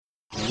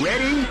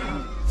Ready?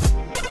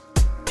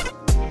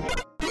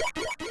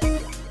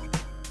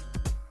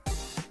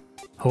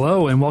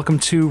 Hello, and welcome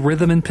to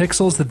Rhythm and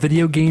Pixels, the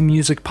video game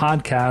music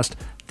podcast.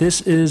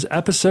 This is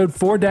episode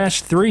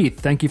 4-3.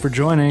 Thank you for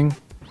joining.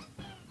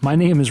 My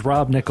name is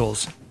Rob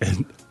Nichols.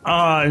 And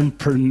I'm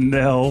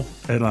Pernell,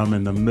 and I'm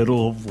in the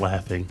middle of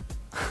laughing.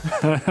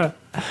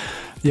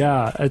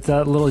 Yeah,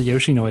 that little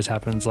Yoshi noise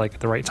happens like at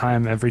the right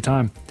time every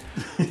time.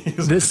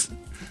 This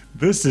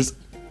is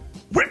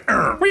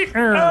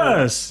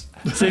us.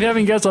 So if you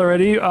haven't guessed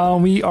already,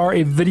 we are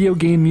a video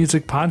game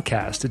music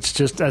podcast. It's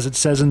just as it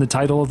says in the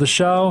title of the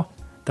show.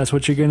 That's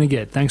what you're going to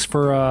get. Thanks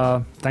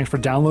for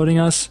downloading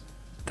us.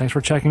 Thanks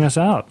for checking us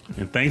out.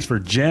 And thanks for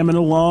jamming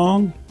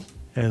along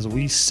as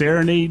we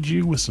serenade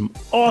you with some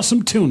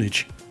awesome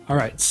tunage. All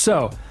right,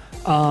 so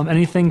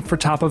anything for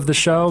top of the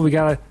show? We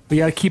gotta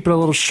keep it a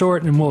little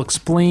short, and we'll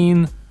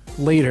explain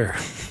later.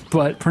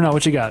 But Pernell,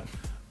 what you got?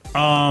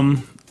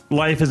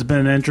 Life has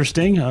been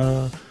interesting.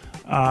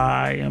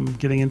 I am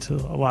getting into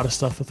a lot of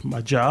stuff with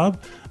my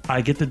job.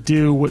 I get to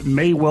do what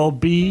may well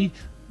be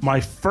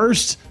my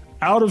first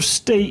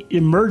out-of-state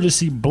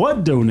emergency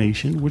blood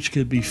donation, which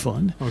could be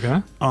fun.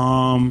 Okay.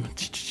 I'm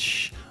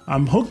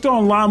hooked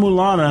on La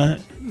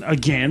Mulana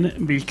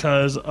again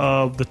because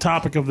of the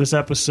topic of this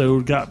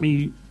episode got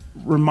me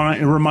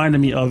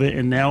reminded me of it,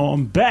 and now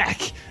I'm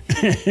back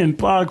in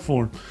Pog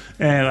form.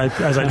 And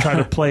as I try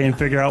to play and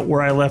figure out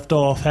where I left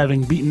off,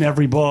 having beaten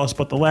every boss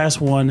but the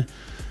last one,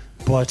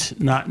 but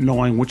not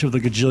knowing which of the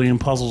gajillion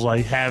puzzles I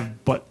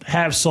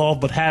have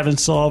solved but haven't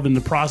solved in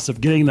the process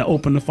of getting to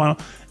open the final.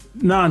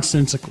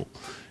 Nonsensical.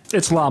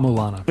 It's La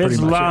Mulana. It's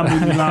La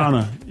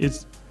Mulana.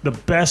 It's the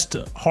best,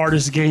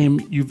 hardest game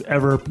you've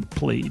ever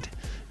played.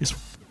 It's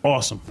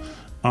awesome.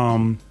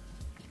 I'm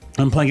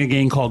playing a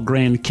game called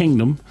Grand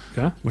Kingdom,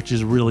 which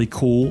is really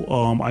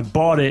cool. I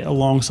bought it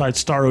alongside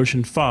Star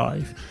Ocean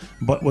 5,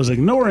 but was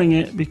ignoring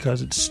it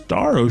because it's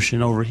Star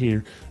Ocean over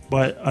here.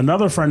 But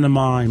another friend of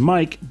mine,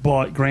 Mike,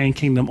 bought Grand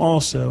Kingdom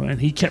also,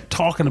 and he kept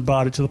talking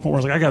about it to the point where I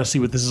was like, I got to see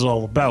what this is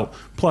all about.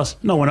 Plus,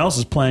 no one else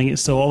is playing it,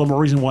 so all the more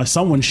reason why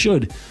someone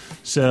should.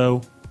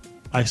 So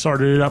I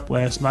started it up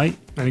last night.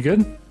 Any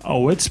good?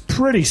 Oh, it's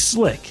pretty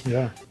slick.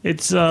 Yeah.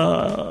 It's,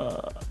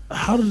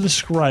 how to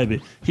describe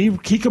it? He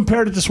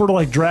compared it to sort of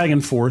like Dragon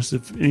Force,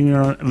 if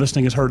anyone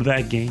listening has heard of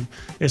that game.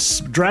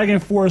 It's Dragon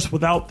Force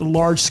without the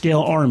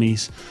large-scale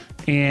armies.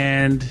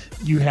 And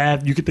you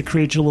get to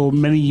create your little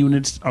mini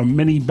units or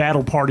mini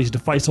battle parties to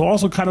fight. So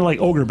also kind of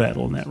like Ogre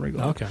Battle in that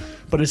regard. Okay.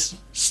 But it's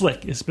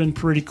slick. It's been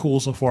pretty cool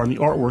so far. And the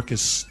artwork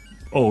is,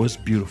 it's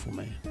beautiful,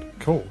 man.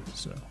 Cool.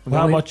 So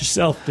how about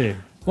yourself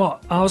there? Well,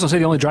 I was going to say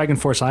the only Dragon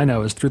Force I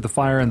know is Through the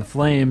Fire and the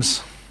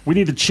Flames. We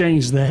need to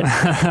change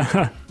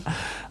that.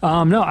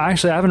 No,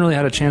 actually, I haven't really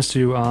had a chance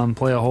to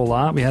play a whole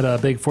lot. We had a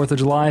big 4th of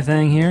July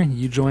thing here.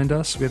 You joined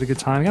us. We had a good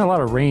time. We got a lot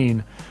of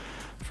rain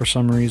for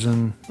some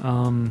reason.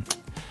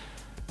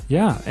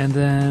 Yeah, and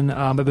then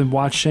I've been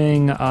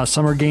watching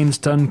Summer Games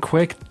Done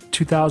Quick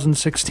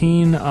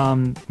 2016.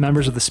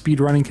 Members of the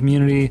speedrunning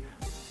community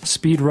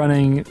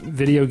speedrunning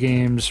video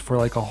games for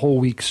like a whole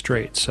week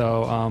straight.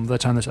 So by the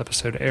time this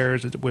episode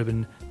airs, it would have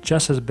been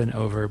just has been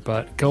over.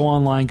 But go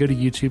online, go to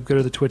YouTube, go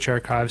to the Twitch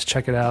archives,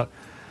 check it out.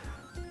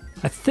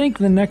 I think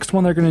the next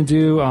one they're going to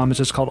do is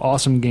just called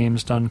Awesome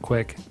Games Done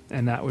Quick,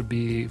 and that would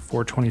be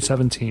for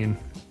 2017.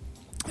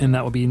 And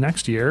that will be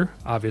next year,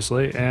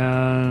 obviously,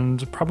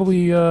 and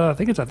probably I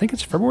think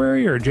it's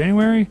February or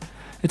January.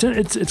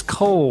 It's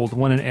cold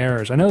when it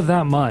airs. I know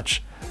that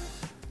much.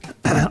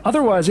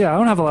 Otherwise, yeah, I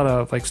don't have a lot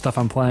of like stuff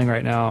I'm playing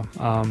right now.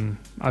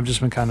 I've just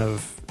been kind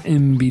of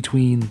in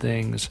between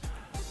things,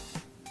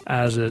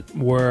 as it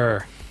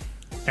were.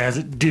 As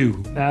it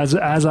do. As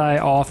I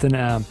often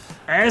am.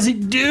 As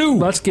it do.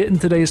 Let's get in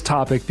today's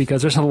topic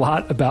because there's a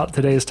lot about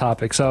today's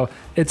topic. So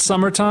it's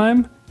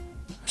summertime.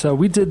 So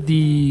we did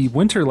the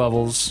winter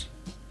levels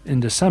in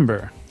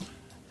December.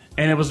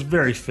 And it was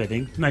very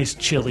fitting. Nice,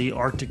 chilly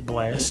Arctic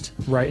blast.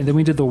 Right, and then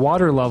we did the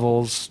water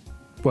levels,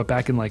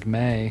 back in like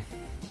May?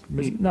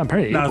 No,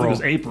 probably April. No, I think it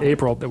was April.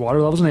 April. The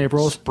water levels in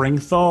April. Spring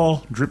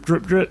thaw. Drip,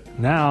 drip, drip.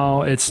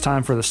 Now it's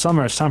time for the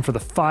summer. It's time for the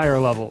fire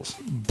levels.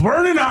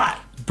 Burning hot!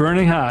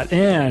 Burning hot.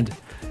 And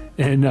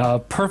in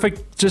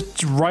perfect,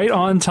 just right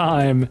on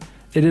time,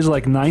 it is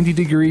like 90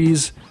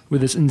 degrees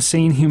with this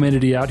insane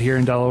humidity out here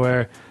in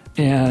Delaware.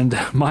 And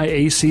my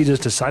AC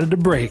just decided to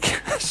break.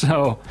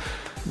 So,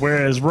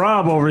 whereas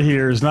Rob over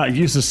here is not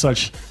used to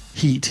such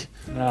heat.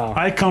 No.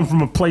 I come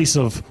from a place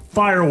of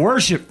fire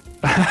worship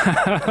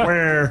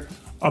where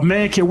a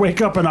man can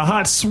wake up in a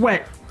hot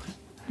sweat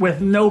with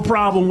no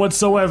problem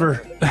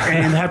whatsoever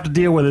and have to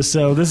deal with it.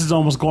 So this is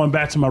almost going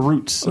back to my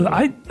roots.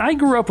 I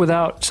grew up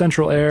without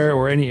central air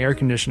or any air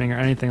conditioning or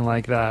anything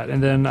like that.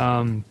 And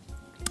then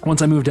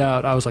once I moved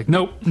out, I was like,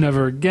 nope,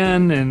 never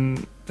again.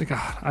 And God,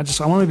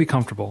 I want to be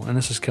comfortable, and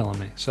this is killing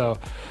me. So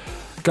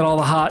got all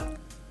the hot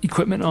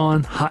equipment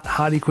on,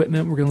 hot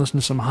equipment. We're going to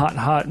listen to some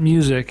hot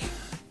music.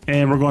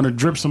 And we're going to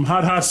drip some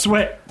hot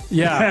sweat.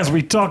 Yeah, as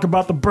we talk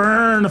about the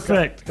burn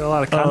effect. Got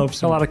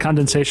a lot of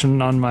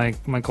condensation on my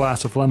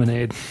glass of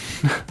lemonade.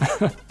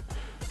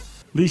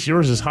 At least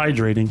yours is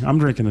hydrating. I'm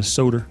drinking a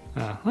soda.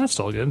 That's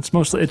still good. It's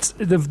mostly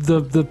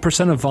the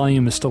percent of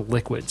volume is still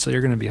liquid, so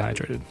you're going to be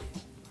hydrated.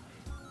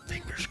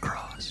 Fingers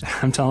crossed.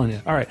 I'm telling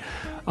you. All right,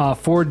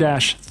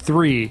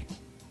 4-3.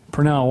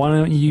 Pernell, why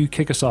don't you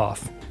kick us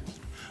off?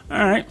 All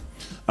right.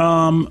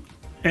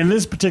 In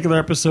this particular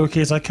episode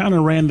case, I kind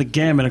of ran the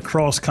gamut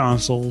across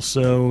consoles,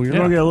 so you're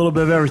going to get a little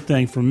bit of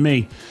everything from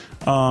me.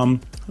 But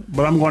I'm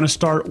going to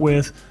start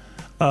with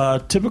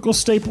a typical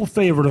staple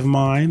favorite of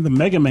mine, the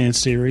Mega Man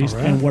series,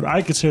 and what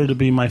I consider to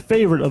be my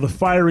favorite of the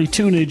fiery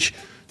tunage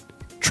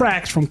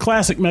tracks from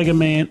classic Mega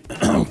Man.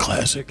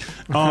 Classic.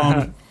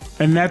 And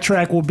that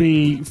track will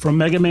be from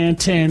Mega Man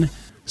 10,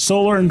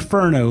 Solar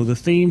Inferno, the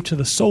theme to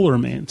the Solar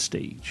Man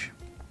stage.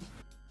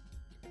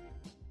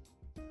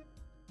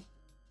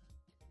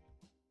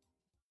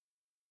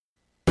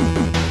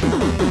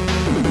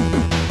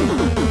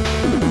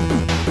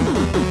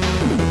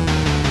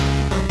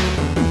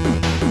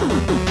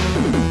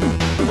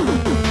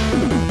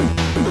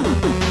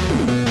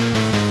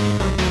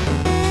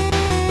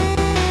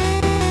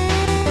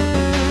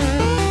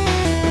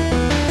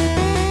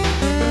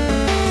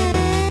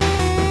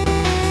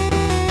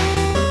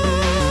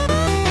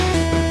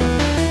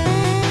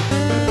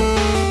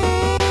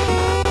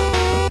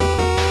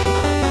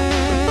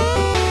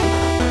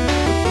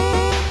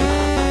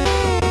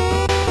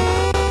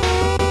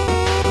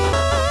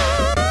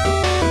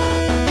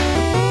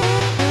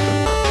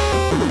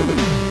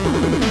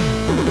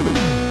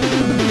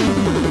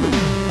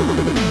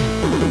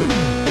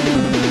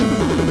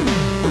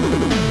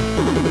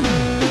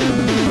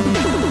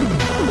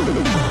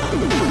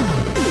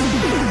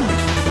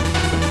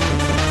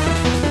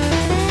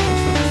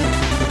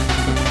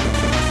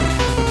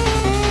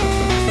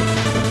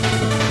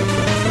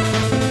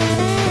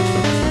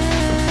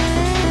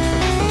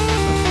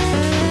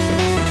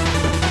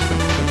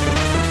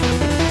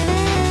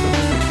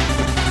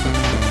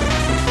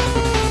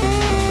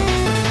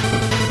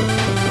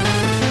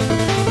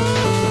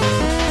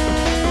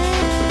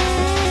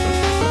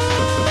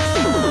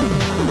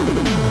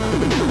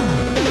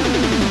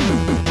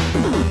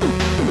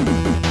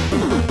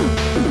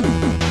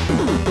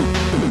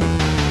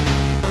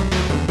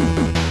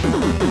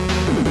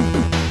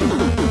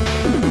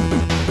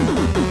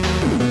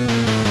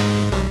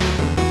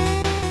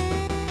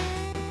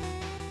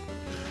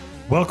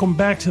 Welcome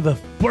back to the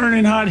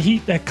burning hot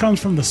heat that comes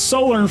from the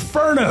Solar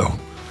Inferno.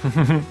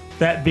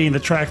 That being the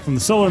track from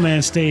the Solar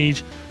Man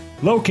stage,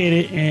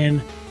 located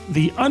in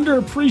the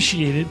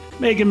underappreciated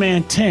Mega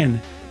Man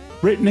 10,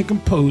 written and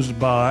composed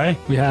by...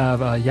 We have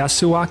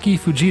Yasuaki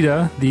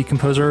Fujita, the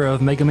composer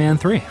of Mega Man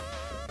 3.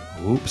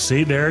 Oops,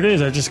 see, there it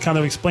is. That just kind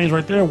of explains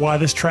right there why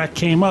this track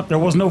came up. There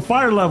was no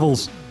fire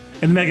levels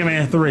in Mega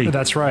Man 3.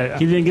 That's right.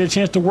 He didn't get a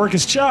chance to work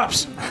his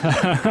chops.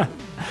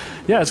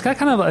 Yeah, it's got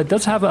kind of it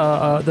does have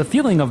the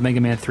feeling of Mega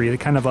Man 3, the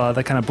kind of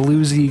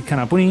bluesy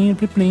kind of beep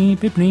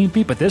beep beep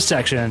beep. But this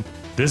section,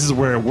 this is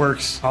where it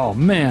works. Oh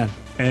man!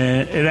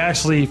 And it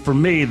actually, for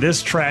me,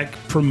 this track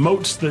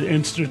promotes the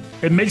instant.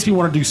 It makes me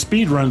want to do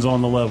speed runs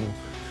on the level.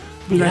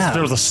 Yeah.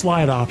 There was a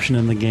slide option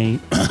in the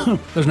game.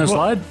 There's no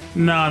slide?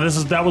 No,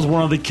 that was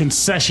one of the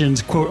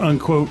concessions, quote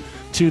unquote,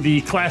 to the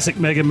classic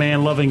Mega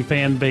Man loving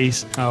fan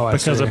base. Oh, I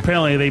because see.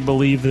 apparently they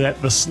believed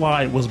that the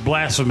slide was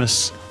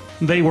blasphemous.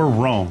 They were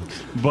wrong.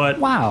 But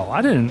wow,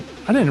 I didn't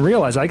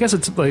realize. I guess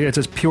it's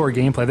just pure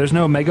gameplay. There's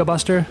no Mega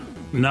Buster.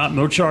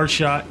 No charge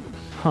shot,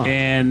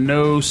 and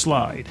no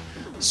slide.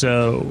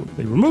 So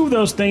they removed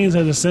those things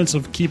as a sense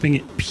of keeping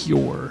it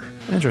pure.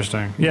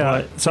 Interesting.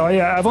 Yeah. So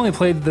yeah, I've only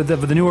played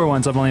the newer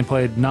ones. I've only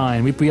played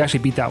 9. We actually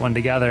beat that one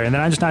together, and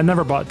then I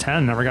never bought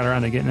 10. Never got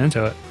around to getting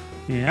into it.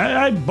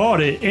 Yeah, I bought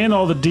it and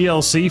all the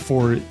DLC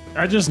for it.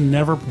 I just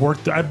never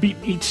worked. I beat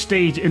each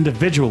stage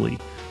individually,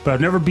 but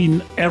I've never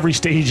beaten every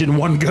stage in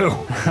one go.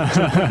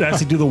 To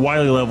actually do the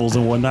Wily levels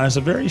and whatnot. It's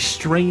a very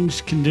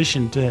strange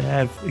condition to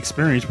have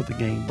experience with the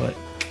game, but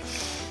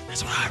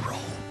that's what I roll.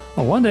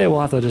 Well, one day we'll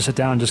have to just sit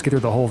down and just get through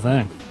the whole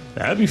thing.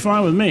 That'd be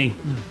fine with me.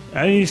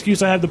 Any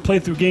excuse I have to play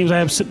through games I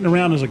have sitting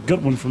around is a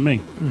good one for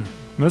me.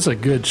 That's a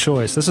good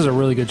choice. This is a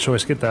really good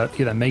choice. Get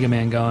that Mega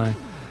Man going.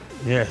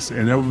 Yes,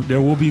 and there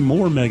will be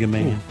more Mega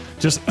Man.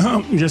 Just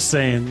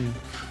saying.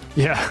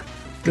 Yeah,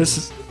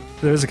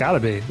 there's got to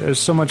be. There's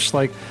so much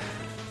like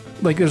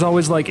there's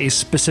always like a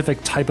specific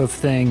type of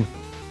thing,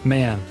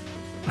 man.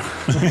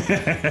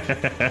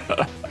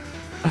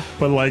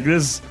 But like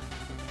this,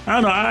 I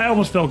don't know. I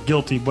almost felt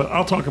guilty, but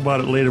I'll talk about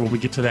it later when we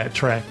get to that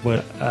track.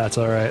 But that's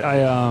all right.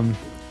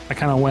 I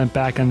kind of went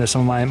back into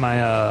some of my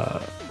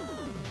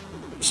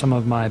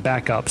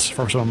backups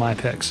for some of my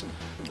picks.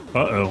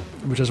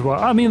 Which is what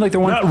I mean, like the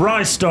one. Not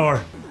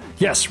Rystar.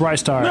 Yes,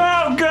 Rystar.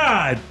 Oh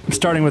God! I'm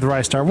starting with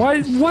Rystar. What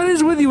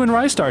is with you in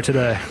Rystar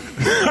today?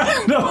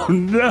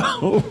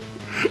 No.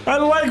 I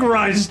like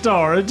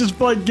Rystar. I just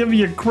feel like giving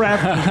you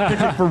crap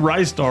picking for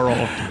Rystar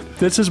off.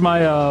 This is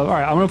my all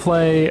right. I'm gonna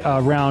play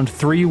round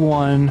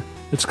 3-1.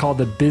 It's called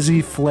the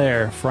Busy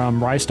Flare from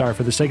Rystar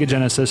for the Sega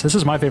Genesis. This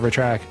is my favorite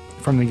track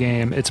from the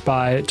game. It's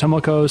by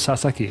Tomoko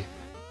Sasaki.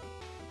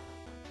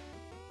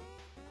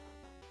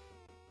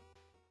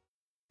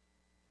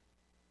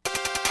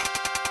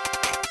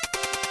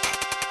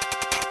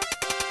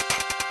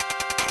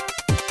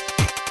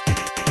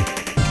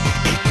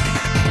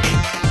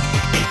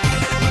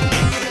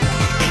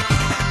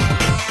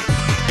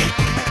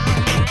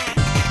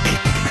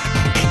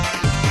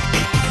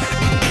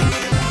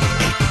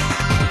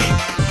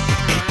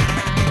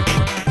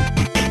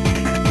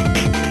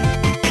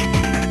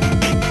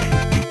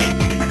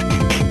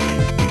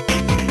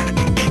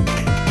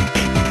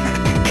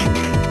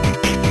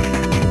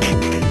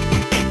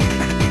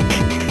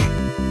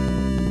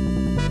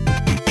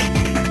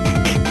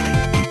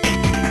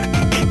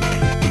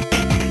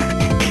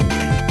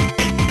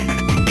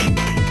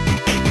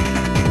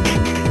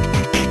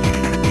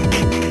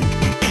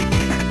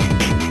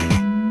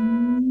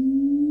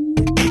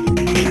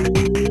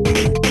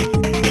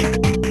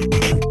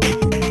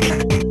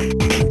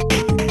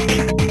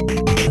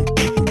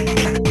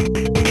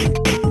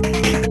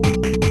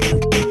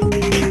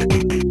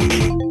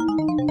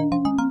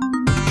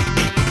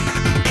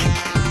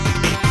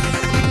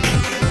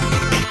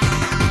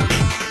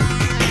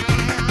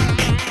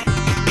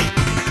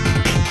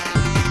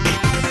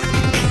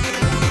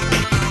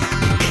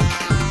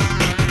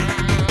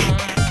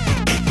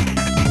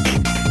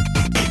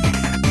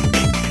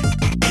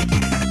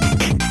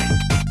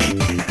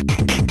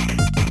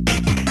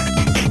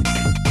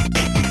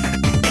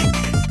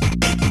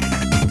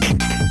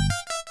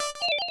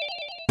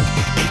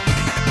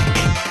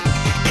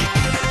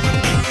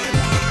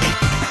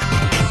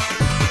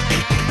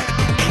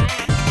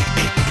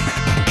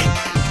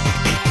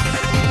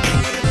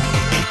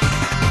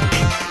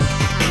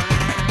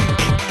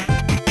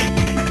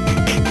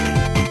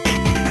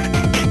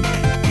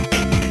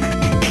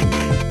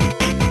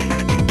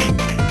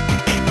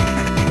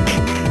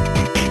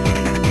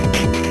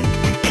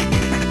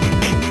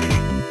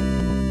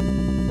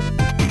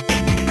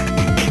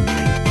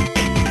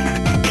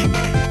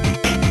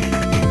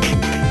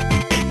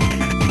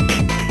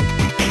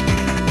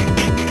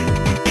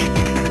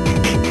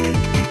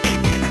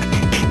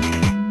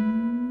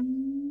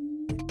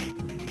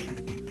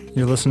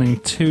 You're listening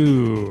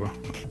to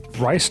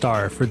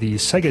Ristar for the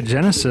Sega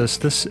Genesis.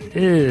 This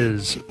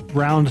is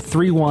round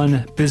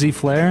 3-1 Busy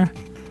Flare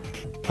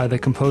by the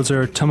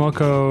composer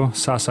Tomoko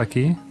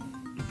Sasaki.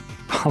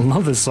 I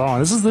love this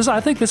song.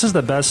 I think this is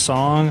the best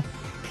song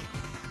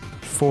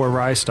for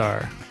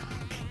Ristar.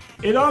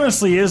 It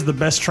honestly is the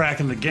best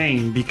track in the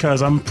game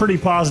because I'm pretty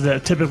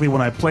positive that typically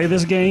when I play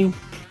this game,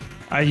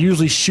 I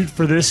usually shoot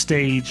for this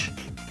stage.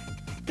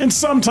 And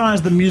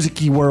sometimes the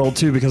music-y world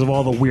too because of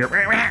all the weird...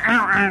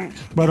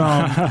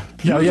 But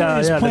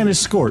he's playing his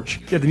Scorch.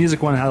 Yeah, the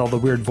music one had all the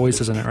weird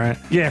voices in it, right?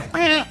 Yeah.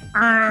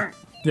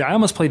 Yeah, I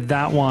almost played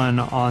that one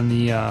on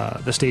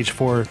the stage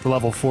 4, the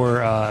level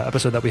 4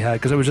 episode that we had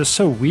because it was just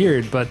so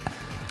weird. But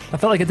I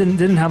felt like it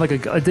didn't have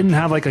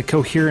like a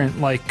coherent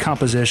like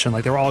composition.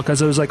 Like they were all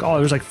because it was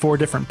like 4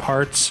 different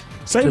parts.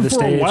 Same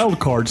for a wild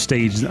card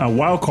stage, a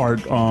wild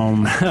card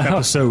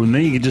episode, and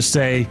then you can just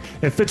say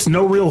if it's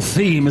no real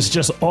theme, it's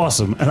just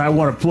awesome, and I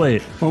want to play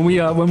it. When we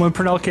when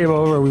Purnell came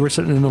over, we were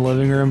sitting in the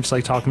living room, just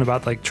like talking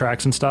about like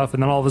tracks and stuff,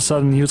 and then all of a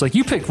sudden he was like,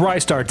 "You picked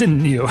Ristar,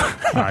 didn't you?"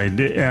 I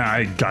did.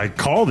 I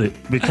called it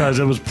because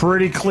it was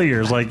pretty clear.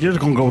 It's like you're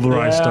just gonna go with the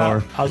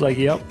Ristar. I was like,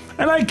 "Yep."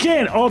 And I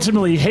can't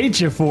ultimately hate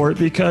you for it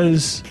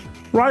because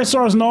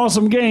Ristar is an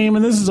awesome game,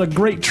 and this is a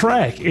great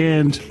track.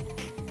 And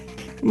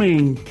I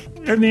mean,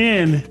 in the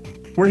end,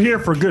 we're here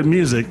for good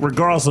music,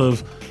 regardless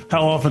of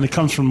how often it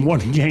comes from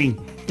one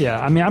game. Yeah,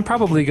 I mean, I'm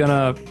probably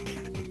gonna.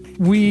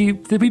 We're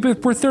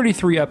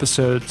 33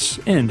 episodes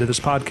into this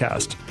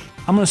podcast.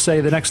 I'm gonna say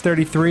the next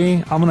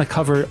 33, I'm gonna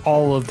cover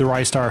all of the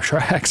Ristar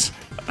tracks.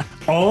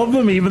 All of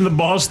them, even the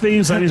boss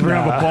themes. I need to bring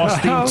up a boss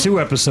theme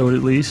 2 episode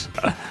at least.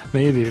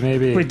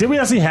 Maybe. Wait, did we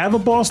actually have a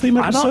boss theme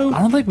episode? I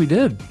don't think we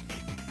did.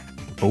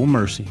 Oh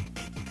mercy.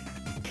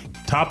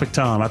 Topic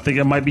time. I think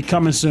it might be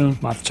coming soon.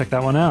 I'll have to check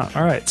that one out.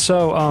 All right.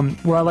 So,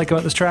 what I like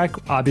about this track,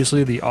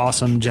 obviously, the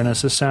awesome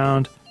Genesis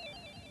sound.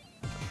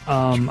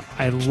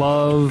 I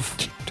love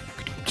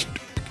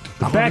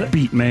the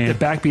backbeat, man. The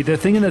backbeat. The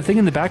thing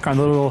in the background,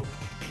 the little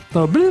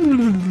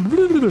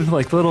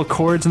like the little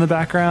chords in the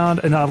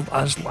background, and I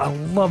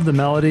love the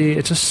melody.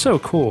 It's just so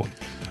cool.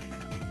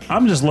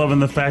 I'm just loving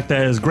the fact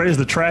that as great as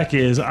the track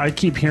is, I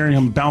keep hearing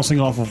him bouncing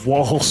off of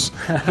walls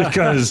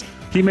because.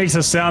 He makes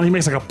a sound. He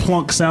makes like a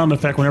plunk sound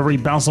effect whenever he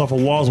bounces off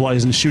of walls while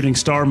he's in shooting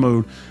star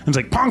mode. And it's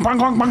like pong, pong,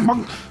 pong, pong,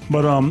 pong.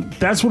 But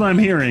that's what I'm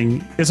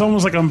hearing. It's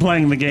almost like I'm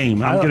playing the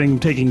game. I'm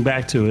getting taken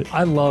back to it.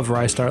 I love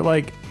Ristar.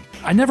 Like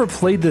I never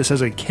played this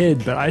as a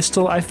kid, but I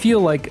feel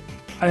like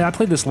I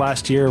played this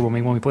last year when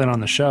we played it on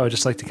the show.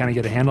 Just like to kind of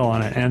get a handle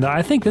on it. And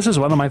I think this is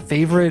one of my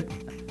favorite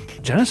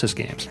Genesis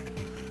games.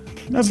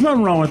 There's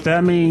nothing wrong with that.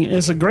 I mean,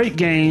 it's a great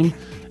game.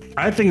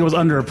 I think it was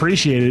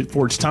underappreciated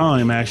for its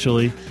time,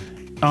 actually.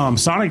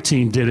 Sonic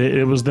Team did it.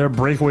 It was their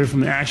breakaway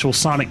from the actual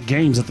Sonic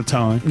games at the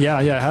time.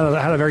 Yeah, it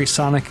had a very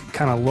Sonic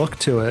kind of look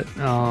to it,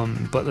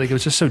 but like it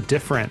was just so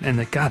different. And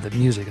the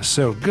music is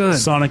so good.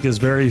 Sonic is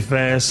very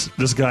fast.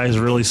 This guy is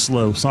really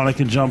slow. Sonic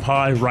can jump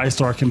high.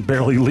 Ristar can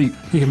barely leap.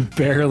 He can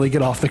barely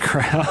get off the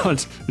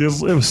ground.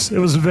 It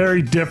was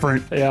very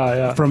different.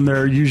 From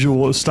their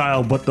usual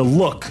style, but the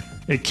look,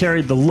 it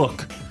carried the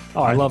look.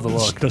 Oh, I love the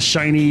look. The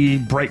shiny,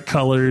 bright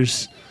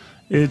colors.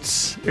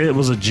 It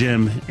was a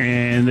gem,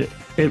 and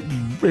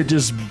it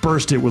just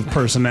bursted with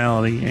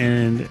personality,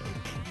 and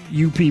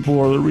you people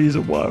are the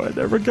reason why I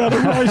never got a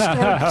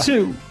Ristar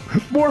 2.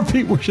 More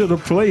people should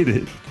have played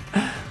it.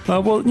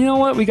 Well, you know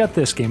what? We got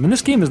this game, and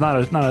this game is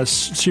not a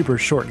super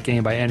short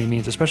game by any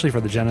means, especially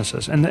for the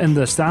Genesis. And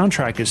the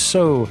soundtrack is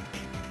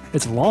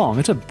it's long.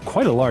 It's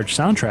quite a large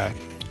soundtrack.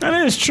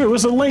 That is true.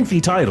 It's a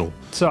lengthy title.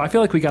 So I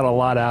feel like we got a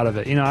lot out of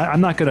it. You know, I'm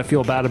not going to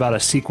feel bad about a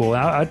sequel.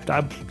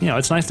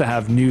 It's nice to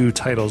have new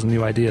titles and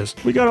new ideas.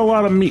 We got a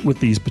lot of meat with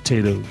these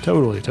potatoes.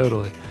 Totally.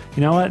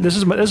 You know what? This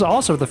is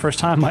also the first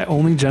time my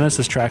only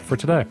Genesis track for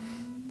today.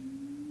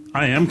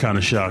 I am kind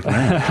of shocked,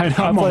 man. I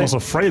know, I'm almost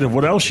afraid of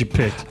what else you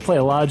picked. I play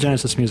a lot of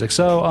Genesis music.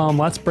 So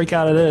let's break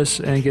out of this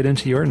and get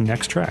into your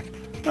next track.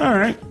 All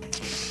right.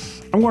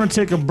 I'm going to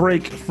take a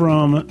break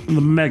from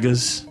the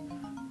Megas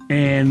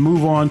and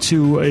move on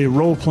to a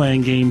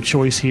role-playing game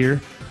choice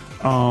here.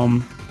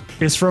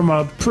 It's from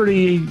a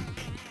pretty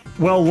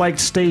well-liked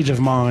stage of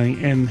mine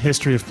in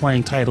history of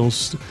playing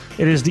titles.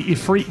 It is the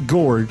Ifrit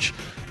Gorge,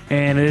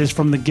 and it is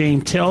from the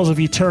game Tales of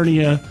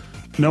Eternia,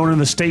 known in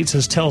the States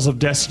as Tales of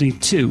Destiny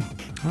 2.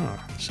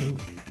 So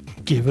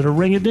give it a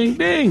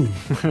ring-a-ding-ding.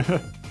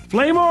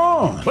 Flame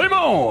on! Flame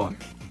on!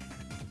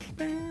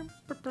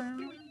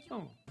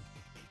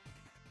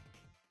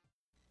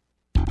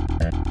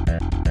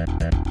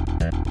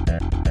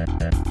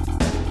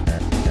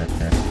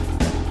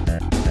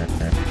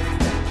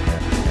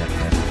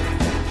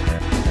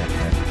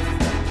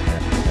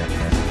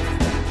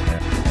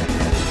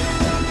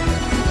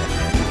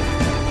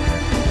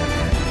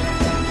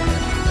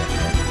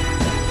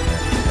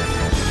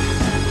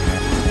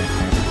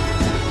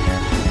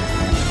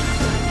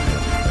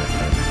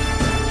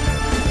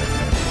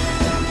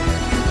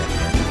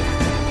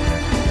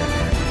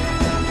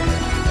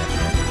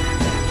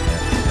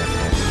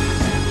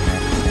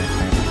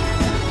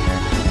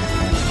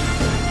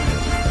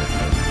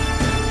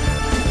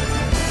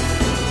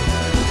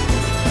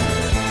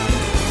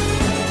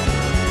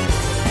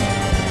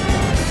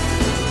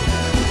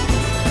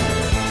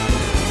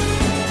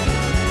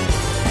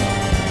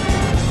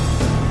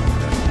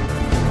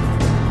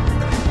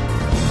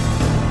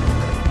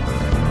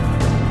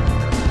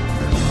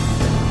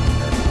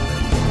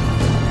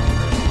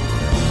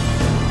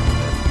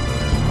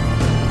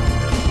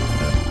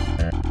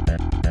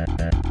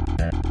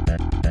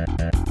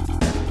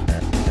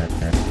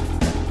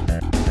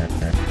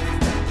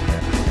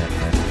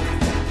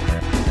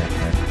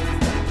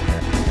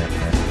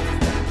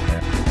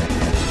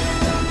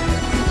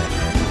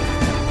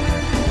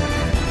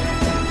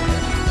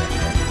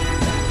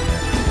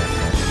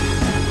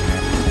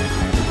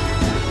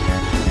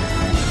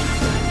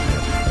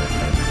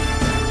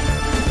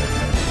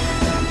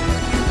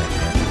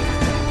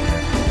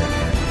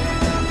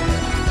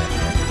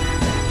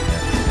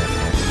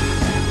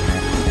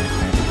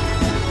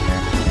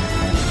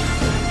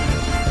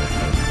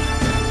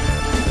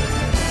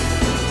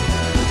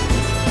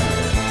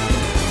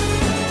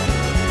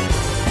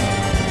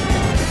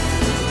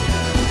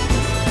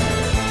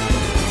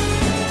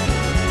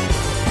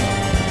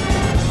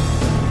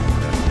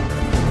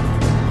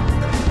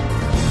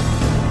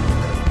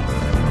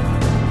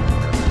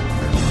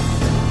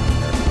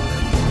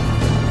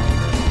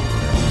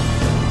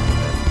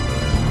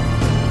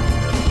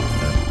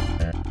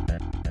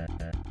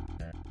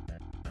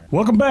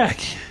 Welcome back.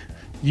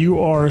 You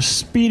are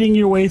speeding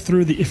your way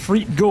through the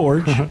Ifrit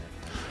Gorge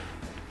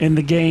in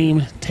the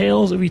game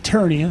Tales of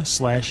Eternia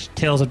 /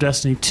 Tales of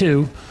Destiny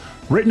 2,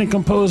 written and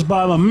composed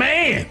by my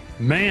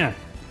man,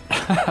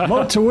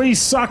 Motoi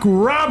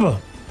Sakuraba.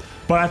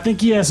 But I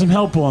think he has some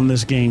help on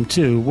this game,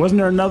 too. Wasn't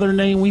there another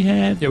name we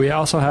had? Yeah, we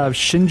also have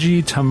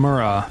Shinji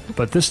Tamura,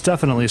 but this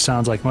definitely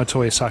sounds like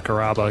Motoi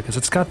Sakuraba because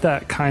it's got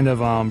that kind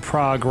of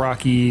prog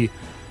rocky,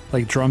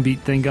 like drum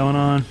beat thing going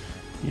on.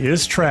 Yeah,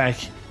 this track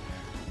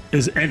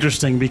is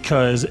interesting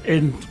because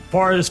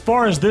as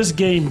far as this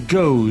game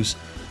goes,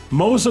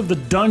 most of the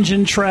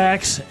dungeon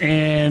tracks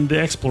and the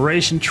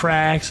exploration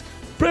tracks,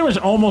 pretty much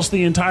almost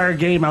the entire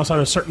game outside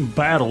of certain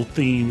battle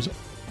themes,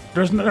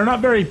 they're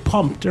not very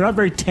pumped. They're not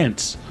very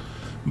tense.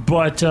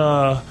 But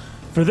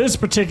for this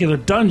particular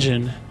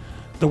dungeon,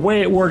 the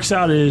way it works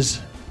out is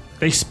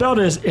they spelled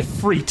it as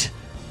Ifrit,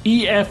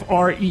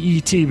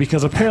 E-F-R-E-E-T,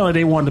 because apparently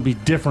they wanted to be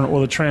different,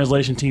 or the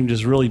translation team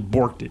just really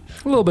borked it.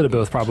 A little bit of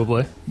both,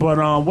 probably.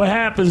 But what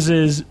happens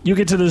is you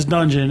get to this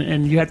dungeon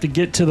and you have to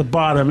get to the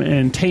bottom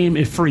and tame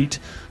Ifrit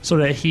so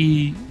that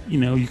he,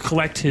 you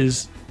collect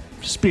his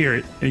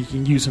spirit and you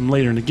can use him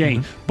later in the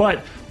game. Mm-hmm.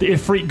 But the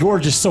Ifrit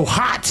Gorge is so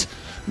hot,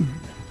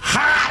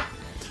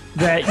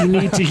 that you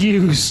need to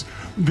use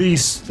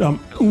these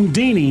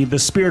Undine, the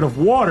spirit of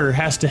water,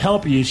 has to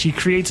help you. She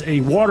creates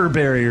a water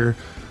barrier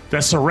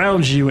that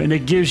surrounds you, and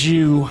it gives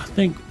you, I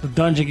think the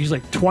dungeon gives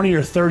like 20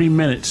 or 30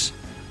 minutes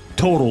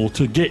total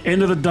to get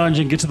into the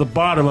dungeon, get to the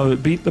bottom of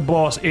it, beat the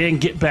boss, and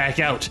get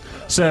back out.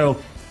 So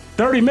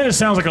 30 minutes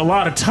sounds like a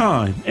lot of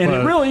time, and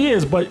it really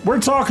is, but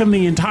we're talking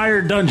the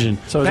entire dungeon,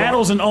 so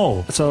battles and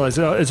all. So is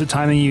it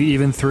timing you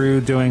even through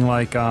doing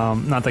like,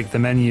 not like the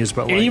menus,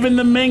 but like... Even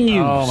the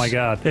menus. Oh my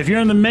God. If you're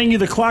in the menu,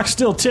 the clock's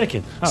still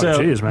ticking. Oh,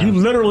 so geez, man. You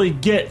literally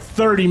get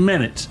 30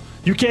 minutes.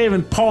 You can't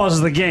even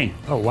pause the game.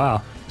 Oh,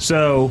 wow.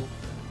 So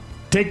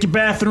take your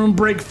bathroom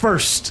break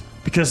first,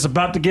 because it's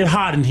about to get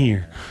hot in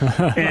here.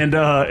 And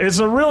it's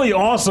a really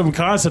awesome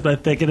concept, I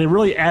think, and it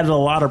really added a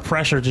lot of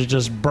pressure to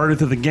just burn it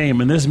through the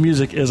game. And this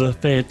music is a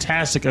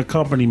fantastic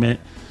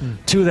accompaniment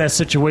to that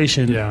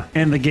situation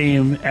and the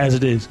game as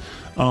it is.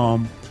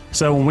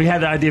 So when we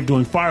had the idea of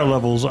doing fire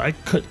levels, I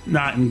could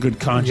not in good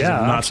conscience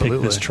not pick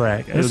this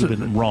track. It would have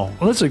been wrong.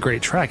 Well, it's a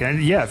great track.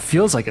 And it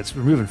feels like it's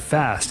moving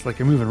fast. Like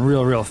you're moving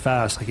real, real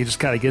fast. Like you just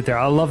got to get there.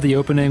 I love the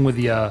opening with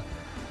the...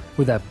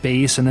 with that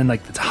bass and then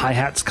like the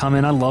hi-hats come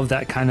in. I love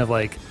that kind of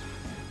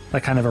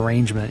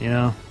arrangement,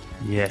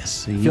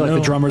 Yes. I feel like the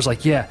drummer's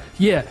like, yeah,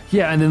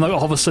 and then like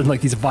all of a sudden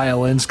like these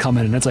violins come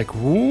in and it's like,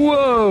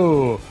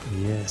 whoa.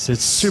 Yes,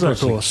 it's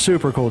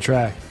super cool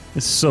track.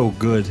 It's so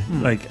good.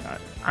 Like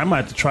I might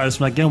have to try this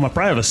when I get home. I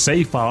probably have a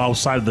save file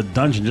outside of the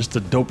dungeon just to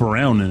dope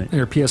around in it.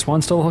 Your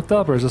PS1 still hooked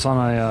up, or is this on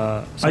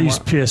a I use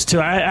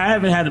PS2. I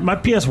haven't had my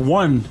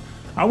PS1.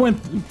 I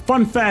went.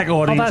 Fun fact,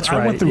 audience. Oh, that's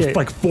right. I went through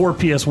like 4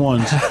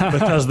 PS1s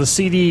because the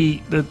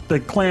CD, the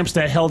clamps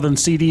that held in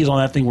CDs on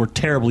that thing were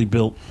terribly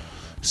built.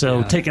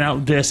 So taking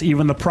out discs,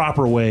 even the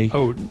proper way,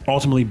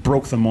 ultimately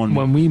broke them on me.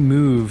 When we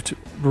moved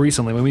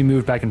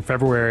back in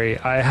February,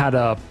 I had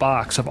a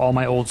box of all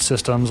my old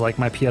systems, like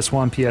my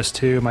PS1,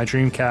 PS2, my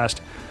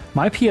Dreamcast.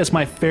 My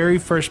very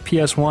first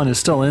PS1 is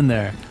still in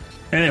there.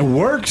 And it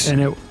works?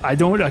 And I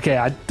don't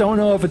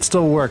know if it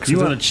still works. You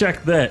want to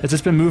check that. It's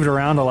just been moved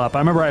around a lot. But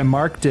I remember I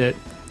marked it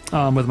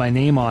with my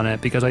name on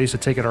it because I used to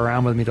take it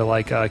around with me to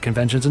like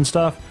conventions and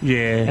stuff.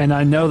 Yeah. And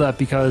I know that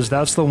because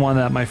that's the one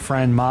that my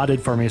friend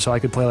modded for me so I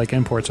could play like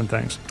imports and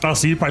things. Oh,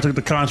 so you probably took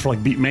the cons for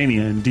like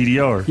Beatmania and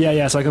DDR.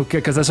 Yeah. So I could,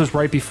 because this was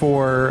right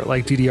before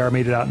like DDR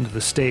made it out into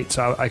the States.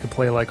 So I could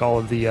play like all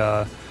of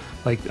the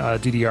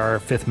DDR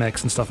 5th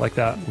mix and stuff like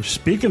that. Which,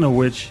 speaking of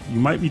which,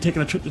 you might be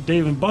taking a trip to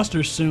Dave &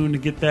 Buster's soon to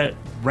get that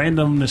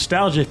random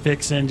nostalgia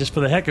fix in just for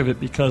the heck of it,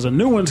 because a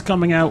new one's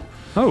coming out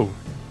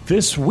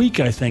this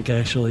week, I think,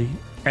 actually,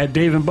 at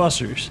Dave &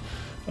 Buster's.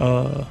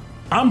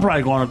 I'm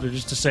probably going up there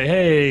just to say,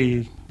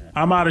 hey,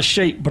 I'm out of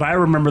shape, but I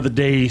remember the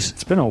days.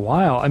 It's been a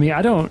while. I mean,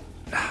 I don't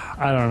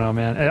know,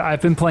 man.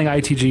 I've been playing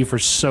ITG for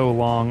so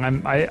long.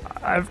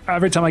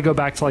 Every time I go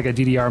back to like a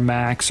DDR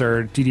Max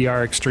or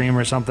DDR Extreme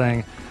or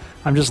something,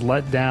 I'm just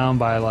let down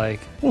by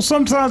like... Well,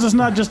 sometimes it's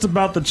not just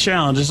about the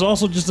challenge. It's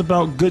also just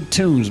about good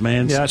tunes,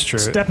 man. Yeah, that's true.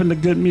 Step into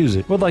good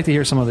music. Would like to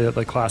hear some of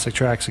the classic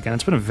tracks again.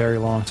 It's been a very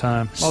long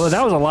time. Although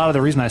that was a lot of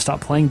the reason I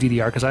stopped playing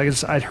DDR,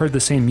 because I'd heard the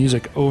same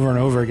music over and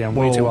over again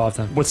way too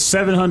often. With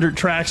 700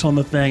 tracks on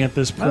the thing at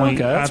this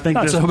point, I think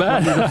not so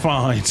bad.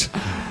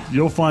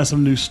 You'll find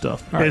some new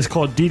stuff. Right. It's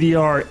called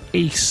DDR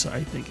Ace,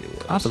 I think it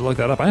was. I'll have to look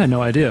that up. I had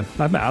no idea.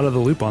 I've been out of the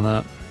loop on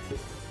that.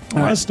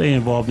 I stay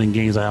involved in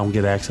games I don't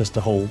get access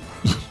to hold.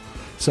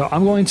 So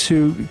I'm going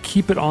to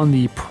keep it on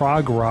the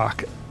prog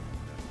rock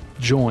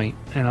joint,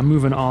 and I'm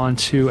moving on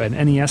to an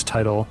NES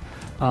title.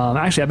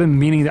 Actually, I've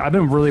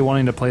been really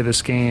wanting to play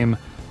this game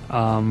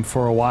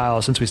for a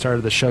while since we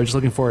started the show, just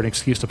looking for an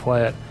excuse to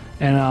play it.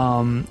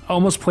 And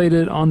almost played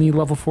it on the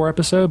Level 4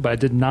 episode, but I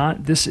did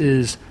not. This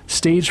is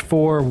Stage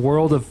 4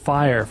 World of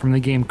Fire from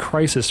the game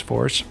Crisis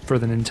Force for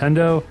the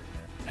Nintendo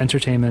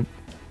Entertainment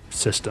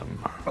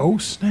system. Oh,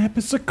 snap,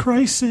 it's a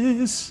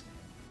crisis.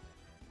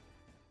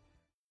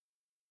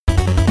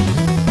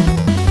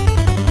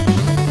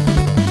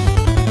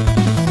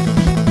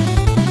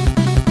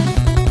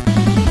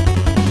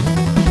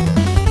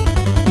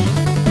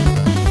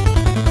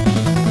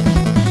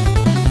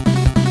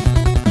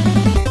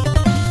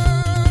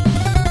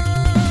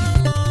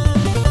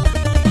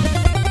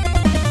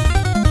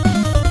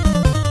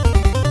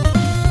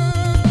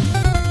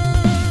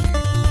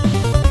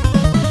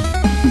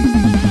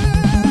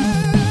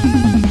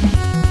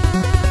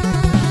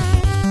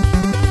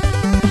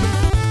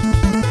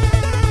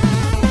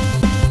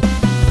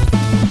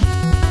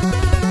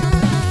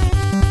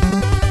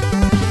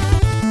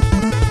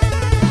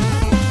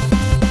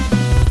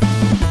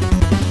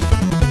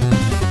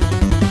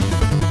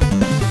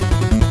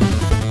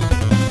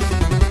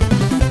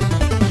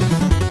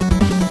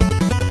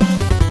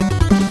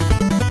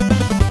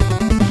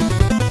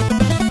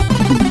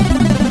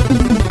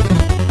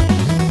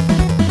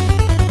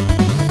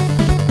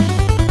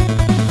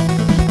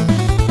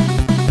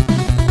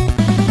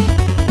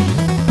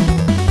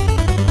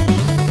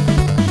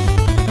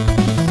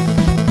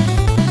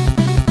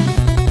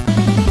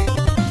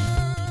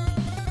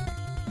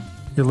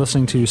 You're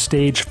listening to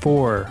Stage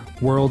 4,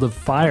 World of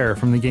Fire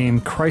from the game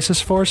Crisis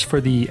Force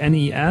for the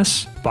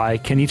NES by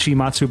Kenichi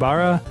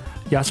Matsubara,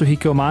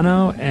 Yasuhiko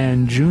Mano,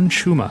 and Jun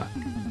Chuma.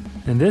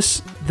 And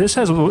this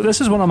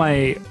is one of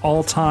my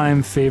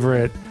all-time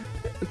favorite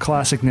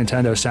classic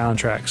Nintendo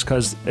soundtracks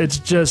because it's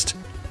just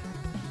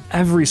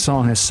every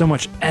song has so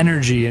much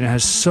energy and it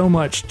has so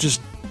much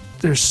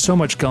there's so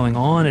much going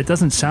on. It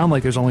doesn't sound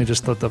like there's only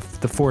just the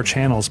four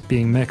channels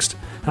being mixed.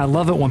 And I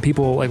love it when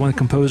people, like when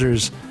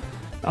composers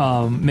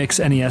mix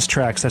NES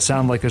tracks that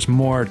sound like there's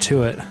more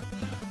to it.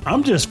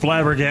 I'm just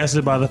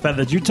flabbergasted by the fact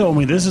that you told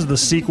me this is the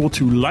sequel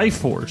to Life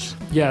Force.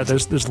 Yeah,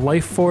 there's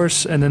Life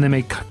Force, and then they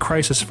make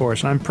Crisis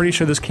Force, and I'm pretty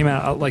sure this came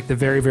out at like the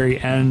very,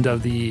 very end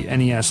of the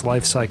NES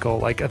life cycle.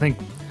 Like I think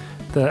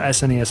the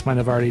SNES might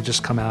have already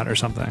just come out or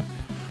something.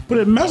 But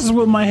it messes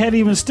with my head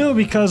even still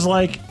because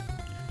like,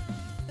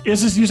 you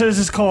said this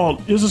is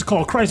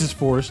called Crisis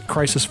Force.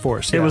 Crisis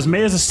Force. Yeah. It was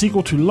made as a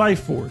sequel to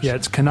Life Force. Yeah,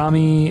 it's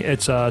Konami.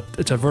 It's a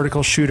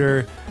vertical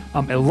shooter.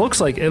 It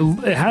looks like it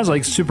has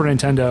like Super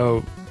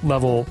Nintendo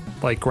level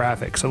like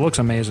graphics. It looks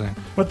amazing.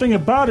 But the thing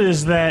about it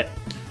is that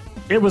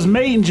it was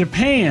made in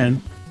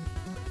Japan,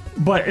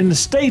 but in the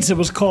States it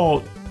was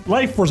called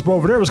Life Force, but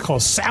over there it was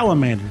called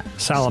Salamander.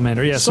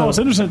 Salamander, yeah. So it's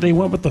interesting that they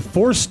went with the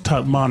Force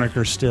type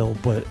moniker still,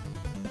 but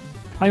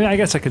I mean, I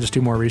guess I could just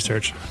do more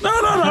research. No,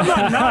 I'm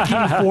not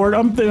knocking for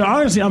it.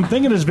 Honestly, I'm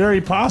thinking it's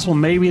very possible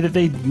maybe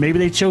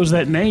they chose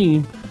that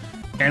name,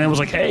 and it was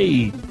like,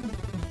 hey,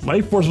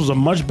 Life Force was a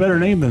much better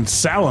name than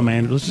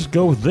Salamander. Let's just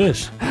go with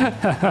this.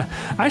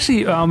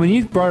 Actually, when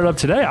you brought it up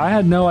today, I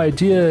had no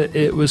idea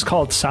it was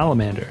called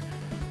Salamander.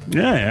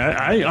 Yeah,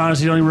 I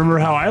honestly don't even remember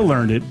how I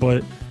learned it,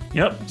 but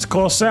yep, it's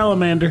called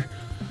Salamander,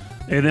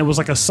 and it was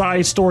like a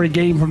side story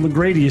game from the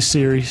Gradius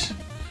series.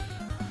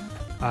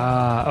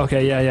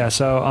 Okay, yeah.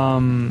 So,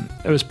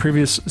 it was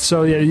previous.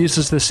 So, yeah, it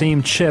uses the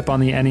same chip on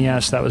the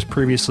NES that was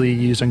previously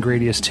used on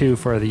Gradius 2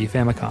 for the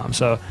Famicom.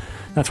 So,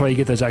 that's why you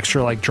get those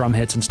extra like drum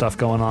hits and stuff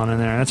going on in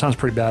there. That sounds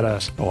pretty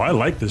badass. Oh, I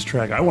like this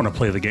track. I want to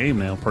play the game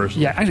now,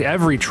 personally. Yeah, actually,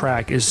 every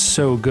track is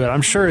so good.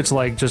 I'm sure it's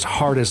like just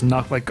hard as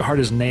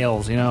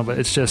nails, you know. But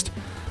it's just,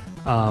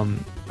 but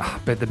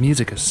the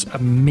music is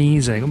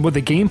amazing. But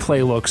the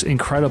gameplay looks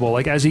incredible.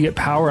 Like as you get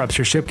power ups,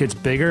 your ship gets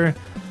bigger.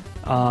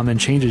 And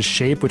changes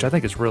shape, which I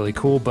think is really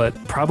cool, but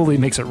probably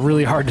makes it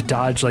really hard to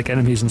dodge like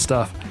enemies and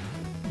stuff.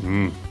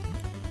 Gotta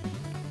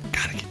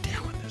get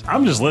down with this.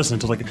 I'm just listening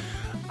to like,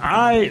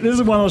 this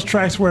is one of those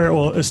tracks where,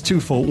 well, it's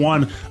twofold.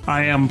 One,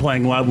 I am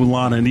playing La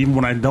Mulana, and even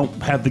when I don't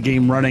have the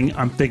game running,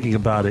 I'm thinking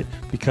about it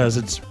because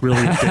it's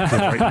really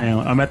addictive right now.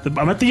 I'm at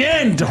the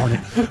end, darn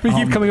it. We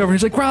keep coming over.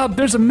 He's like, Rob,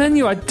 there's a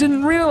menu I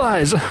didn't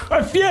realize.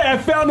 I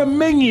found a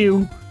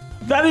menu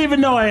that I didn't even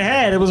know I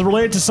had. It was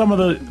related to some of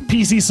the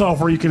PC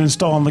software you can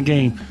install in the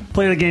game.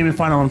 Play the game and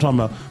find out what I'm talking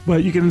about.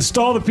 But you can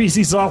install the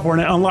PC software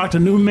and it unlocked a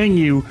new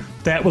menu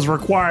that was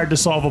required to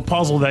solve a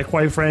puzzle that,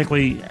 quite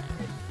frankly,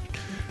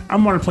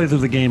 I'm going to play through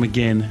the game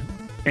again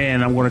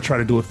and I'm going to try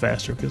to do it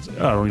faster because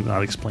I don't even know how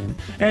to explain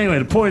it. Anyway,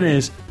 the point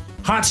is,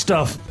 hot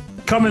stuff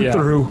coming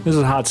through. This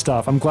is hot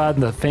stuff. I'm glad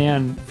the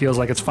fan feels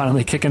like it's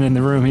finally kicking in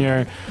the room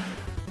here.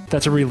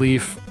 That's a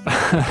relief.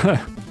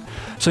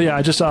 So yeah,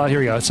 I just here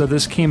we go. So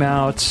this came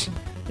out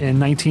in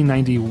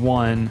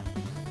 1991,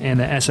 and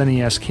the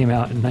SNES came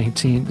out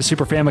the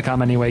Super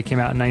Famicom anyway came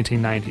out in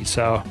 1990.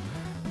 So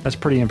that's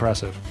pretty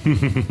impressive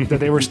that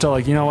they were still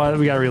like, you know what,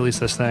 we got to release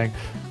this thing.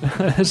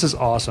 This is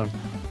awesome.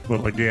 Well,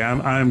 like, yeah,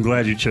 I'm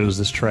glad you chose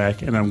this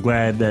track, and I'm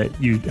glad that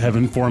you have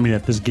informed me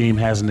that this game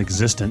has an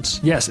existence.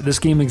 Yes, this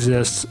game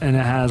exists, and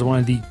it has one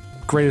of the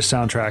greatest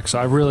soundtracks. So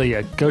I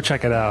really go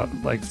check it out,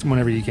 like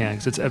whenever you can.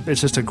 'Cause it's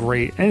just a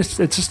great, and it's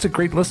just a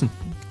great listen.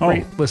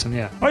 Great listen,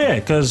 yeah. Oh, yeah,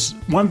 because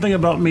one thing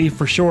about me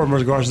for sure in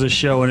regards to this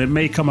show, and it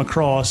may come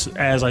across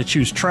as I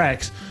choose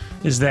tracks,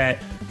 is that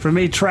For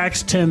me,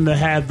 tracks tend to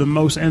have the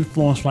most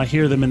influence when I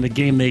hear them in the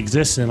game they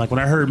exist in. Like when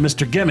I heard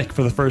Mr. Gimmick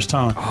for the first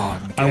time,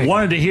 I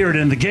wanted to hear it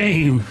in the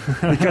game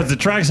because the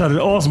track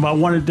sounded awesome. I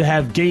wanted to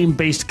have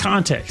game-based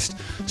context.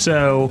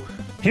 So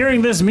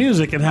hearing this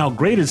music and how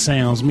great it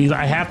sounds means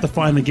I have to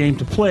find the game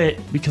to play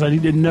it because I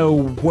need to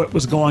know what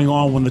was going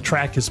on when the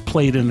track is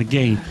played in the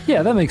game.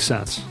 Yeah, that makes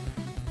sense.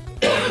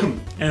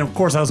 And of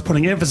course, I was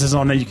putting emphasis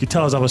on that. You could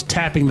tell as I was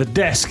tapping the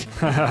desk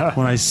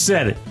when I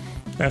said it.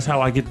 That's how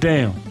I get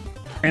down.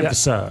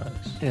 Emphasize.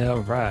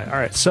 Yeah, right. All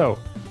right, so...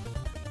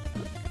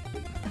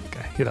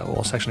 Okay, hear that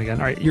little section again.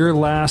 All right, your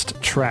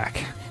last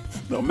track.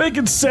 Don't make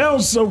it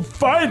sound so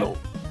final.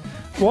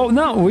 Well,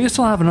 no, we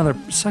still have another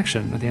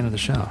section at the end of the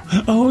show.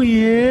 Oh,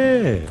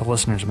 yeah. The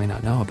listeners may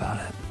not know about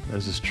it.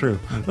 This is true.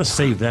 Let's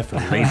save that for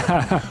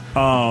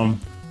later.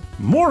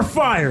 More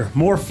fire,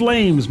 more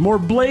flames, more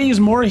blaze,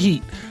 more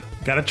heat.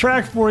 Got a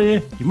track for you.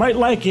 You might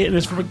like it, and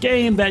it's from a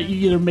game that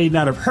you either may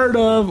not have heard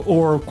of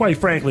or, quite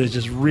frankly, is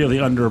just really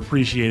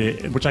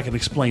underappreciated, which I can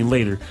explain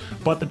later.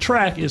 But the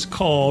track is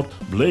called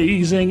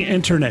Blazing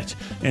Internet,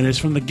 and it's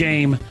from the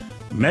game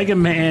Mega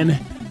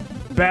Man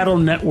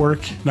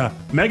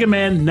Mega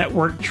Man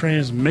Network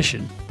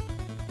Transmission.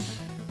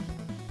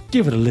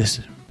 Give it a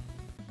listen.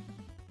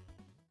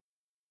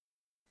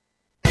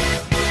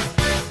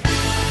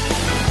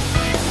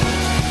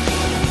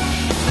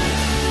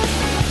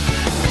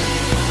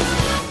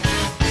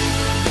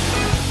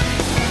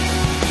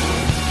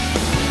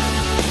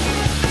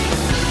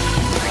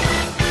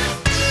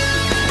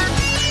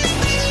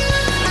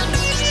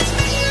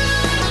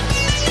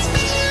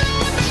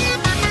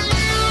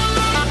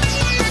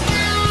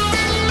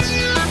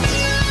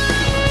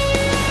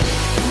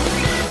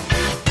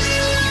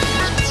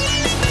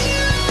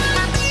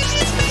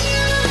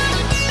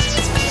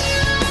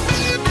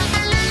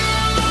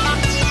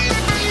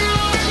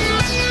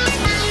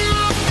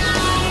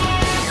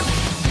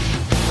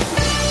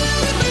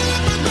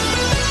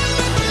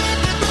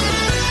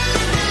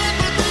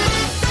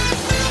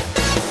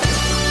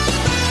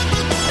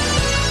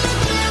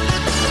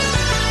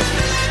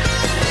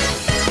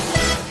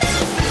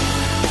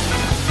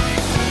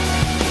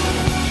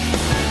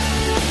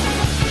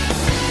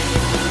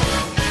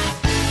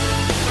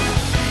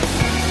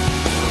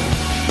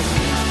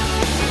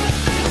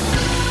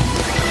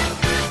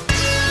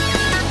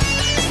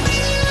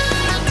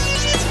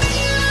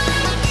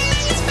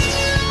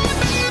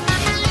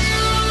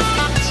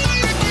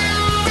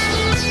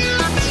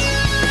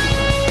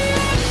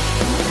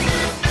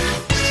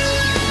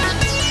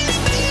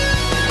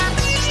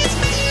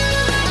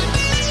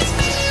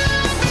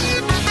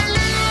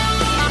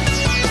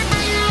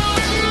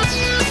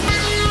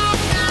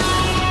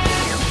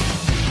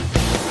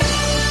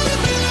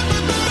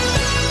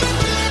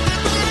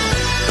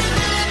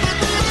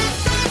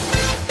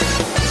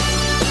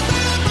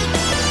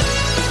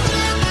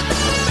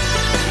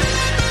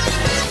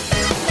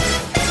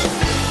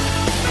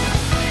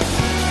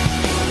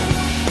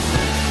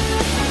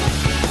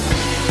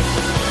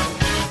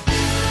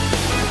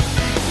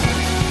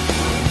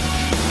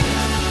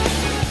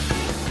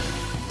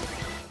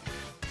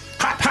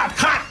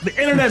 The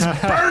internet's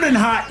burning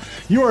hot.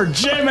 You are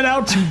jamming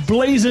out to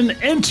Blazing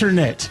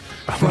Internet.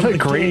 What a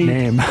great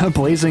name.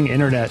 Blazing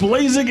Internet.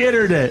 Blazing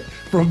Internet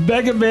from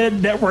Mega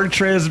Man Network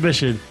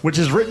Transmission, which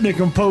is written and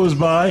composed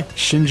by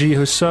Shinji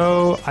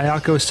Hosoe,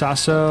 Ayako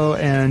Saso,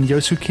 and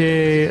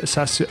Yosuke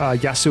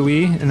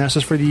Yasui, and that's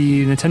just for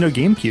the Nintendo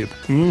GameCube.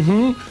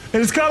 Mm-hmm.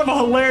 And it's kind of a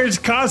hilarious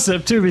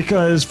concept, too,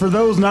 because for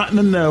those not in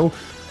the know,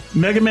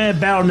 Mega Man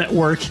Battle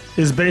Network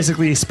is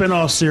basically a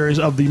spin-off series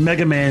of the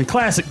Mega Man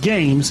classic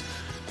games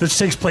that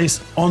takes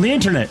place on the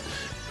internet.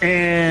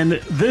 And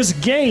this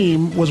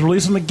game was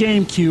released on the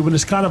GameCube, and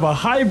it's kind of a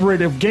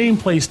hybrid of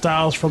gameplay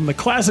styles from the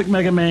classic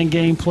Mega Man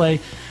gameplay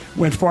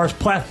as far as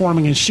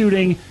platforming and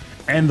shooting,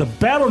 and the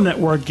Battle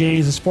Network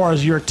games as far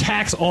as your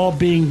attacks all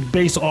being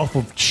based off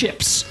of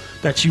chips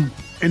that you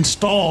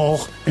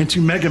install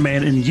into Mega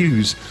Man and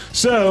use.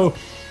 So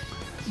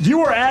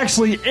you are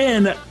actually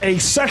in a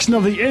section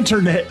of the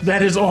internet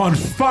that is on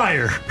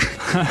fire.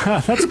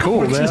 That's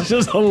cool, Which man. is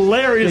just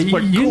hilarious. Yeah,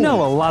 but you cool.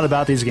 know a lot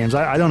about these games.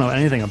 I don't know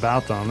anything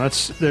about them.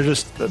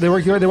 They were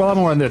a lot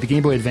more on the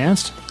Game Boy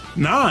Advanced.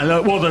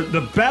 Well,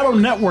 the Battle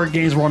Network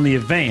games were on the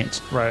Advance.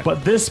 Right.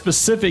 But this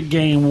specific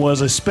game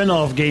was a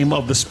spin-off game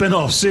of the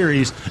spin-off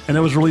series, and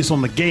it was released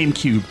on the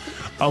GameCube.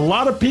 A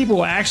lot of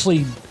people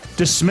actually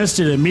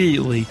dismissed it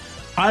immediately.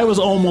 I was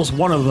almost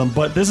one of them,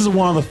 but this is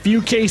one of the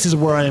few cases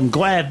where I am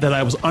glad that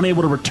I was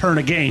unable to return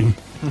a game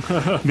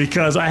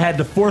because I had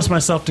to force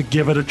myself to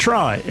give it a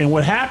try. And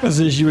what happens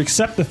is you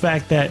accept the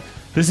fact that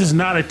this is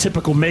not a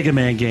typical Mega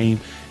Man game,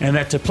 and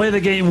that to play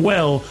the game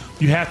well,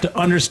 you have to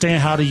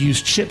understand how to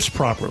use chips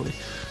properly.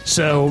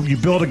 So you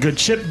build a good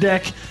chip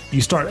deck,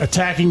 you start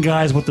attacking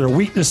guys with their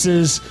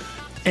weaknesses,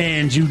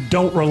 and you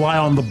don't rely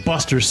on the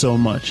buster so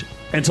much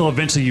until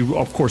eventually you,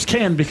 of course,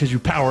 can because you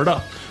power it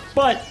up.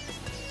 But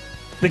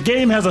the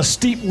game has a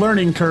steep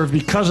learning curve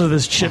because of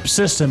this chip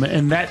system,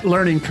 and that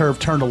learning curve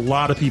turned a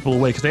lot of people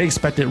away because they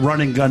expected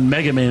run and gun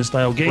Mega Man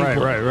style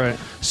gameplay. Right.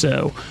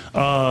 So,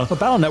 but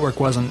Battle Network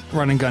wasn't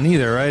run and gun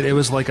either, right? It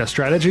was like a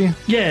strategy.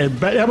 Yeah,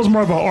 but that was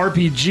more of an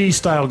RPG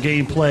style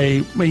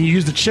gameplay. When you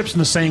use the chips in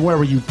the same way,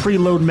 where you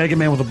preload Mega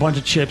Man with a bunch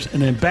of chips,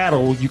 and in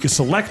battle you can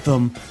select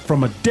them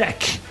from a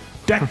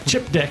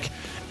chip deck,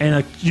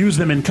 and use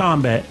them in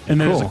combat, and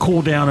then there's a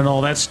cooldown and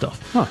all that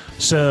stuff. Huh.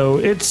 So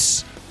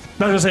it's,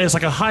 not gonna say it's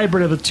like a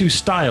hybrid of the two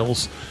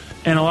styles,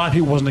 and a lot of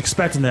people wasn't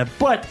expecting that.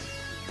 But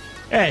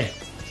hey,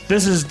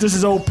 this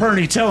is old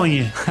Perny telling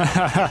you,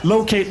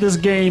 locate this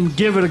game,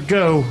 give it a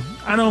go.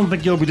 I don't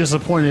think you'll be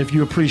disappointed if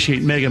you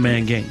appreciate Mega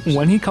Man games.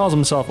 When he calls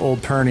himself Old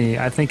Perny,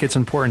 I think it's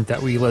important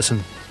that we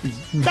listen.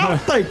 No,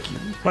 thank you.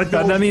 Like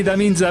that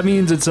means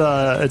it's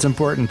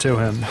important to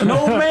him. An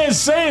old man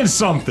saying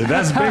something.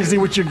 That's basically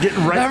what you're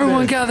getting right Everyone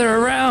there. gather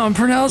around.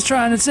 Purnell's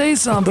trying to say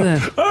something.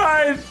 All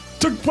right.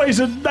 Took place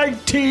in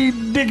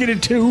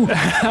 1992.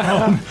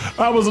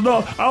 I was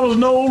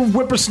an old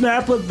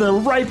whippersnapper at the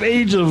ripe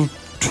age of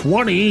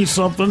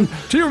 20-something.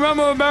 Do you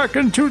remember back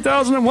in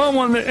 2001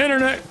 when the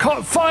internet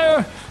caught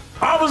fire?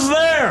 I was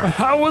there.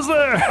 I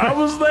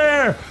was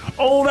there.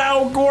 Old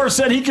Al Gore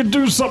said he could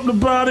do something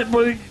about it,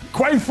 but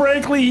quite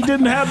frankly, he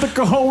didn't have the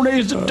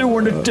cojones to do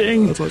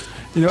anything.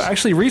 You know,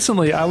 actually,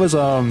 recently I was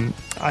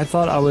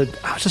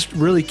just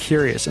really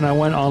curious, and I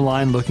went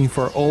online looking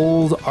for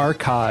old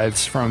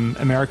archives from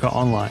America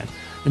Online,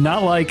 and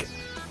not like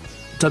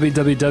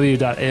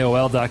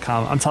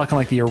www.aol.com. I'm talking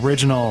like the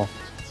original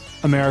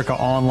America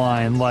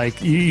Online.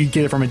 Like you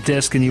get it from a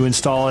disc and you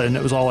install it, and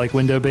it was all like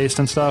window based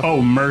and stuff. Oh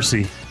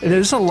mercy!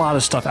 There's a lot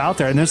of stuff out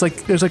there, and there's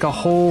like a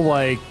whole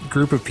like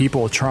group of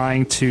people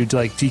trying to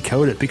like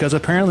decode it, because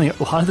apparently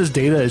a lot of this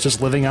data is just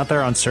living out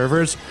there on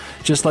servers,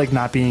 just like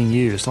not being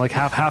used. Like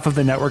half of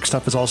the network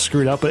stuff is all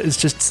screwed up, but it's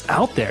just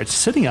out there. It's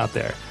sitting out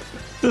there.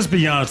 Let's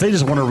be honest, they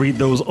just want to read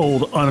those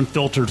old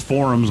unfiltered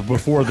forums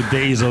before the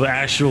days of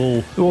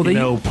actual,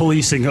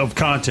 policing of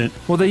content.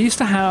 Well, they used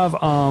to have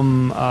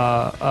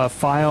a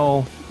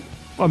file.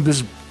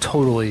 This is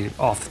totally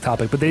off the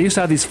topic, but they used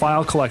to have these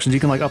file collections. You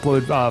can like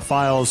upload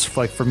files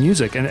for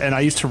music, and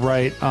I used to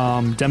write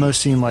demo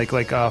scene like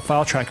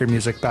file tracker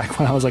music back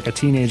when I was like a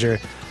teenager.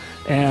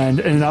 And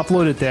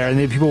upload it there, and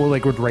then people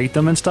would rate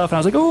them and stuff. And I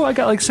was like, oh, I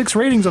got like 6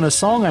 ratings on a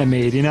song I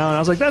made, And I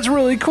was like, that's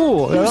really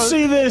cool. You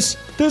see this?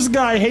 This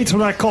guy hates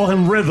when I call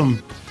him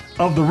Rhythm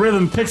of the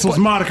Rhythm Pixels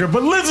moniker.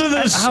 But listen to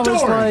this story. I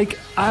was like,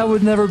 I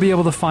would never be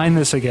able to find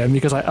this again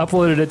because I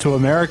uploaded it to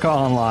America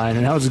Online,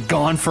 and that was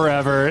gone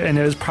forever. And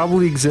it was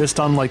probably exist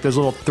on like those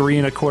little 3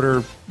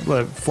 1/4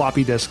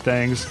 floppy disk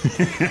things,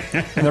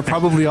 and they're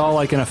probably all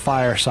like in a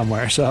fire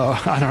somewhere. So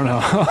I don't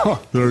know.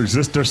 They're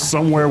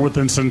somewhere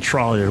within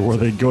Centralia where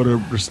they go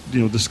to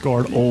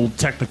discard old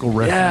technical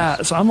records. Yeah.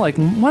 So I'm like,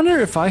 wonder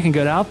if I can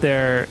get out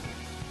there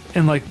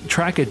and like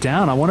track it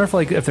down. I wonder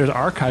if there's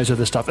archives of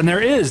this stuff. And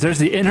there's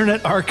the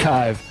Internet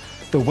Archive,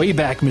 the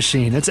Wayback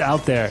Machine. It's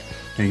out there,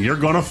 and you're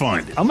gonna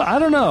find it. I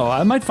don't know.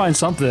 I might find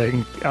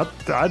something.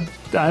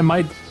 I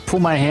might pull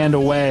my hand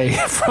away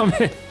from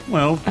it.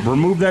 Well,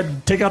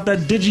 take out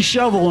that digi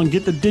shovel and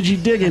get the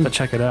digi digging.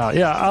 Check it out.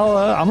 Yeah,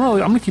 I'm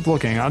gonna keep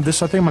looking. I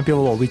think it might be a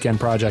little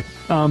weekend project.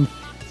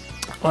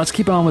 Let's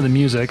keep on with the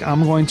music.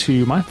 I'm going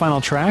to my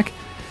final track.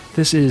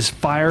 This is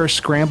Fire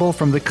Scramble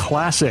from the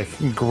classic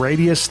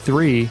Gradius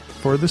 3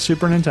 for the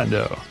Super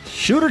Nintendo.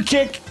 Shooter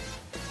kick.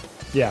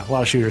 Yeah, a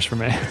lot of shooters for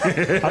me.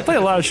 I play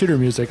a lot of shooter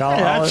music.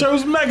 I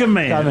chose Mega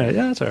Man. Yeah,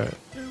 that's all right.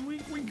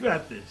 We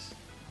got this.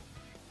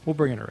 We'll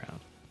bring it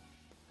around.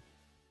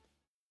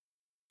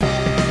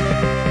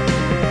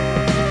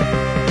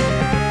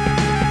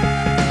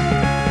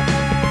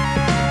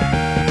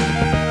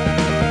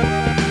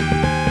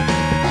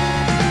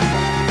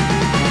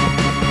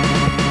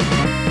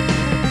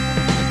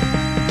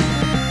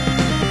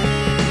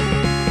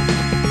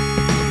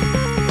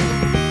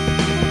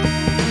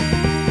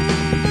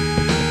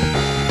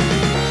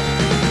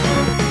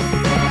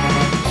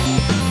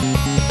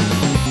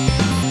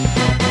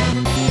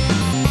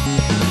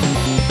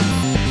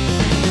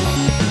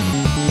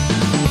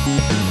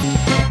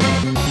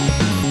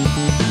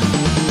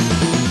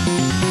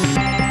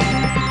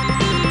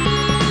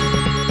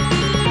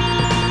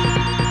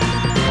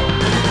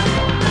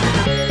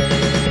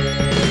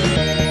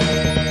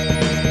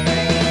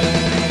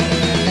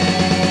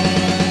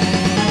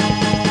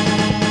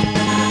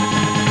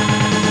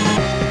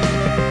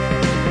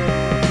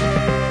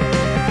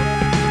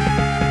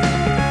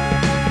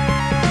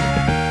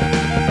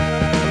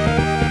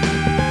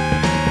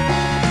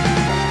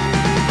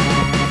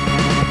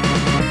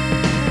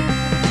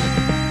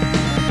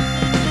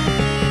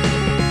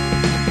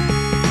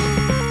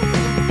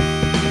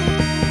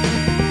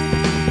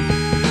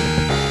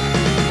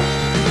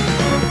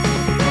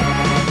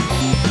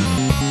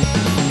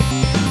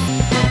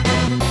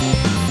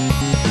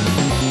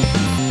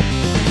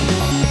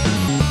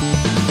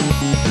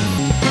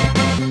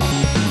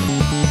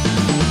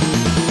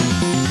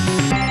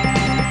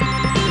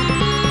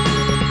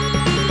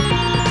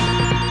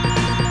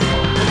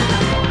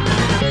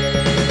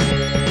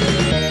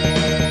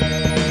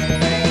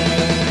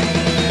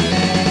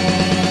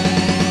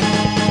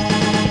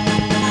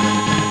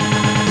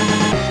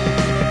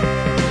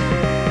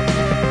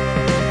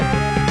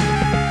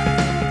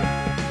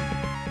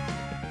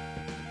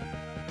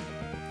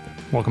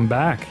 Welcome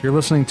back. You're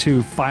listening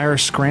to Fire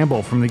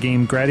Scramble from the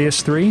game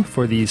Gradius 3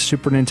 for the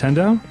Super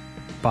Nintendo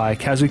by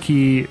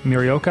Kazuki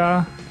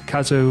Murioka,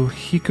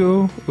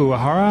 Kazuhiko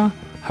Uehara,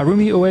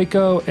 Harumi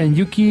Ueko, and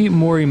Yuki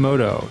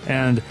Morimoto.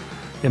 And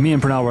me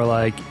and Pernell were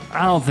like,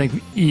 I don't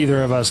think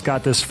either of us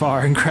got this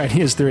far in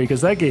Gradius 3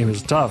 because that game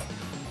is tough.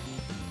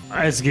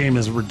 This game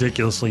is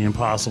ridiculously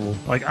impossible.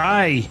 Like,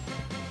 I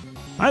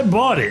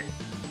bought it.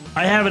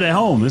 I have it at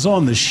home. It's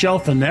on the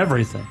shelf and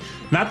everything.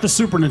 Not the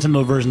Super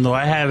Nintendo version, though.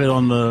 I have it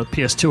on the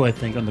PS2, I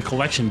think, on the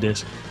collection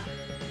disc.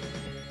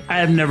 I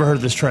have never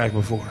heard this track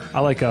before. I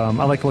like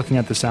looking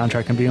at the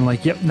soundtrack and being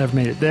like, yep, never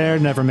made it there,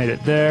 never made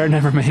it there,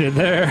 never made it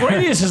there.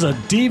 Gradius is a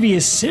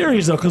devious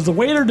series, though, because the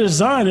way they're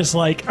designed is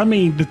like, I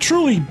mean, the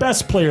truly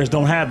best players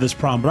don't have this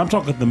problem, but I'm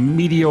talking the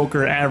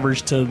mediocre,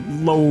 average to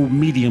low,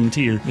 medium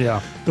tier.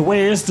 Yeah. The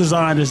way it's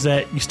designed is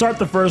that you start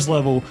the first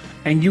level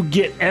and you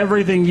get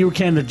everything you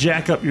can to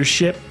jack up your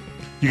ship.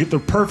 You get the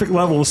perfect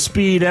level of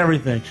speed,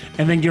 everything,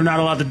 and then you're not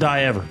allowed to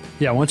die ever.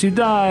 Yeah, once you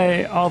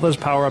die, all those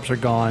power-ups are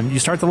gone. You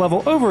start the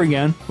level over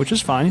again, which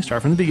is fine. You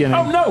start from the beginning.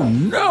 Oh,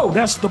 no,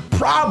 that's the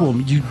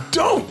problem. You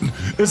don't.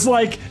 It's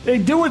like, they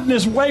do it in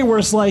this way where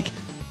it's like,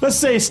 let's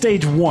say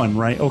stage 1,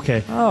 right?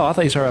 Okay. Oh, I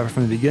thought you started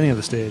from the beginning of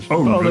the stage.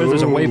 Oh, no.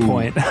 There's a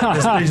waypoint.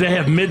 They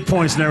have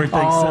midpoints and everything.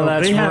 Oh, so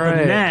that's they have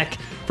right. a knack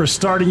for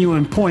starting you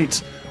in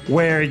points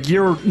where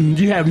you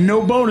have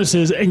no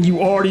bonuses and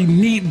you already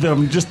need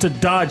them just to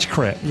dodge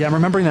crap. Yeah, I'm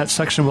remembering that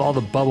section with all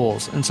the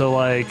bubbles. And so,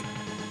 like,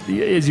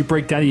 as you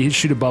break down, you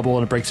shoot a bubble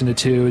and it breaks into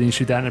 2, and you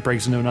shoot that and it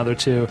breaks into another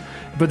 2.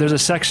 But there's a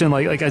section,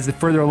 like as the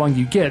further along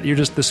you get,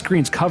 the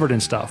screen's covered in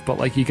stuff. But,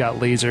 like, you got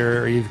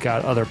laser or you've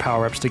got other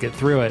power-ups to get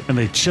through it. And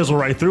they chisel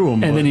right through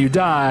them. And then you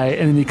die,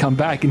 and then you come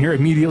back, and you're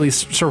immediately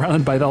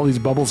surrounded by all these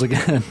bubbles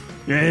again.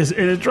 Yeah, and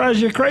it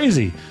drives you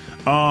crazy.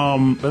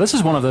 But this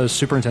is one of those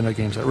Super Nintendo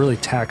games that really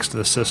taxed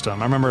the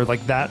system. I remember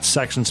like that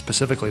section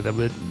specifically, that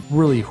would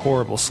really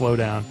horrible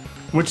slowdown.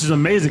 Which is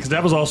amazing because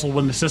that was also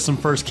when the system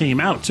first came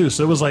out too.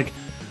 So it was like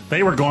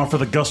they were going for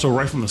the gusto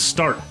right from the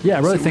start. Yeah, I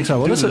really think so.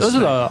 Well, this is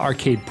an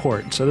arcade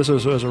port, so this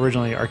was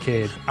originally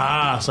arcade.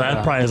 So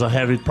that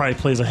probably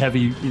plays a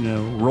heavy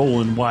role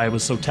in why it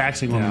was so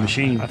taxing on the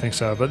machine. I think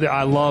so. But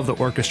I love the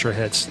orchestra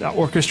hits. That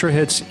orchestra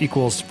hits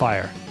equals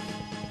fire.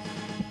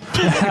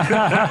 You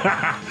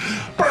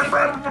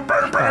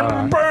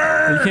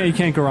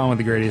can't go wrong with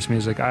the Gradius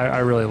music. I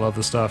really love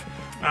the stuff.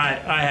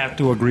 I have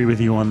to agree with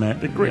you on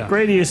that. The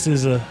Gradius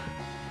is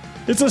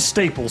it's a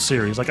staple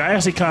series. Like, I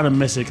actually kind of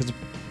miss it because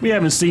we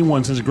haven't seen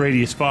one since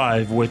Gradius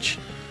 5, which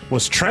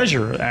was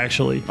Treasure,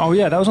 actually. Oh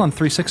yeah, that was on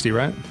 360,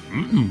 right?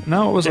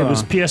 No, it was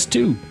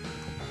PS2.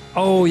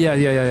 Oh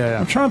yeah.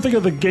 I'm trying to think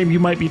of the game you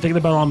might be thinking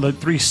about on the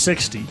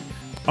 360.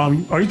 Are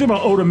you thinking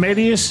about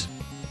Otomedius?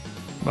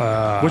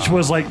 Which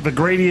was like the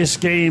Gradius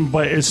game,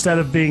 but instead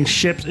of being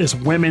ships, it's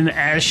women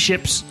as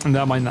ships.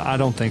 That might not, I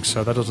don't think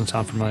so. That doesn't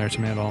sound familiar to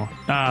me at all.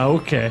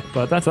 Okay.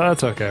 But that's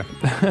okay.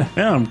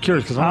 Yeah, I'm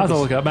curious because I'll have to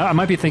look it up. I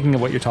might be thinking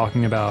of what you're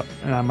talking about,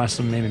 and I must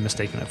have maybe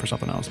mistaken it for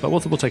something else. But we'll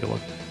take a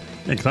look.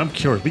 Yeah, because I'm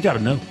curious. We got to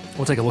know.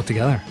 We'll take a look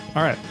together.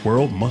 All right.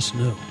 World must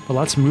know. But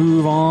let's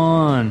move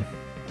on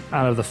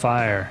out of the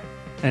fire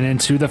and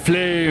into the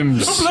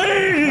flames. The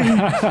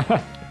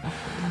flame!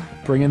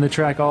 Bringing the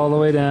track all the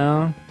way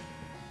down.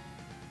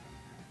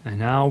 And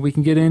now we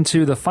can get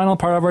into the final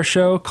part of our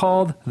show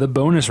called the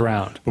bonus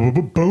round.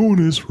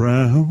 Bonus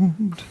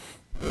round.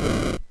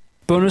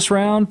 Bonus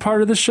round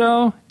part of the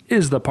show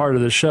is the part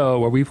of the show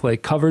where we play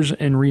covers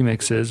and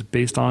remixes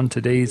based on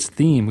today's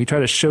theme. We try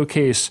to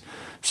showcase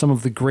some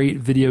of the great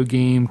video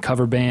game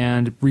cover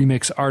band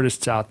remix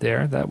artists out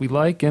there that we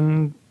like,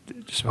 and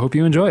just hope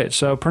you enjoy it.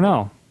 So,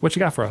 Pernell, what you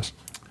got for us?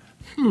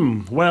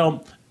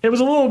 Well, it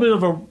was a little bit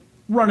of a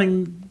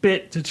running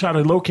bit to try to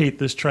locate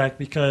this track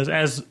because,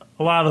 as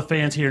a lot of the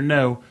fans here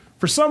know,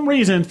 for some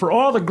reason, for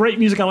all the great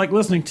music I like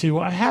listening to,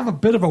 I have a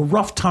bit of a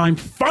rough time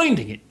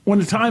finding it when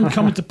the time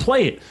comes to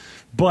play it.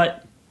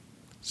 But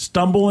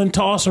stumble and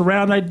toss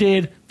around I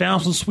did,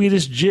 found some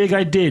Swedish jig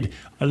I did.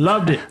 I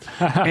loved it.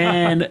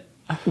 And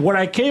what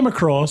I came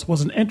across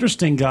was an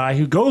interesting guy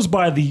who goes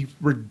by the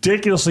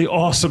ridiculously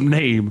awesome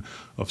name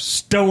of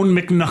Stone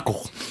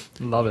McKnuckle.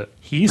 Love it.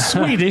 He's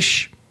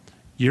Swedish.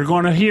 You're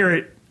going to hear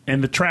it.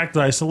 And the track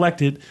that I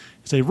selected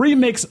is a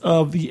remix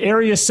of the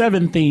Area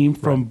 7 theme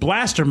from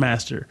Blaster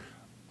Master,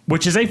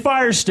 which is a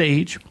fire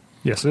stage.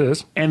 Yes, it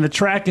is. And the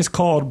track is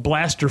called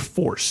Blaster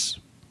Force.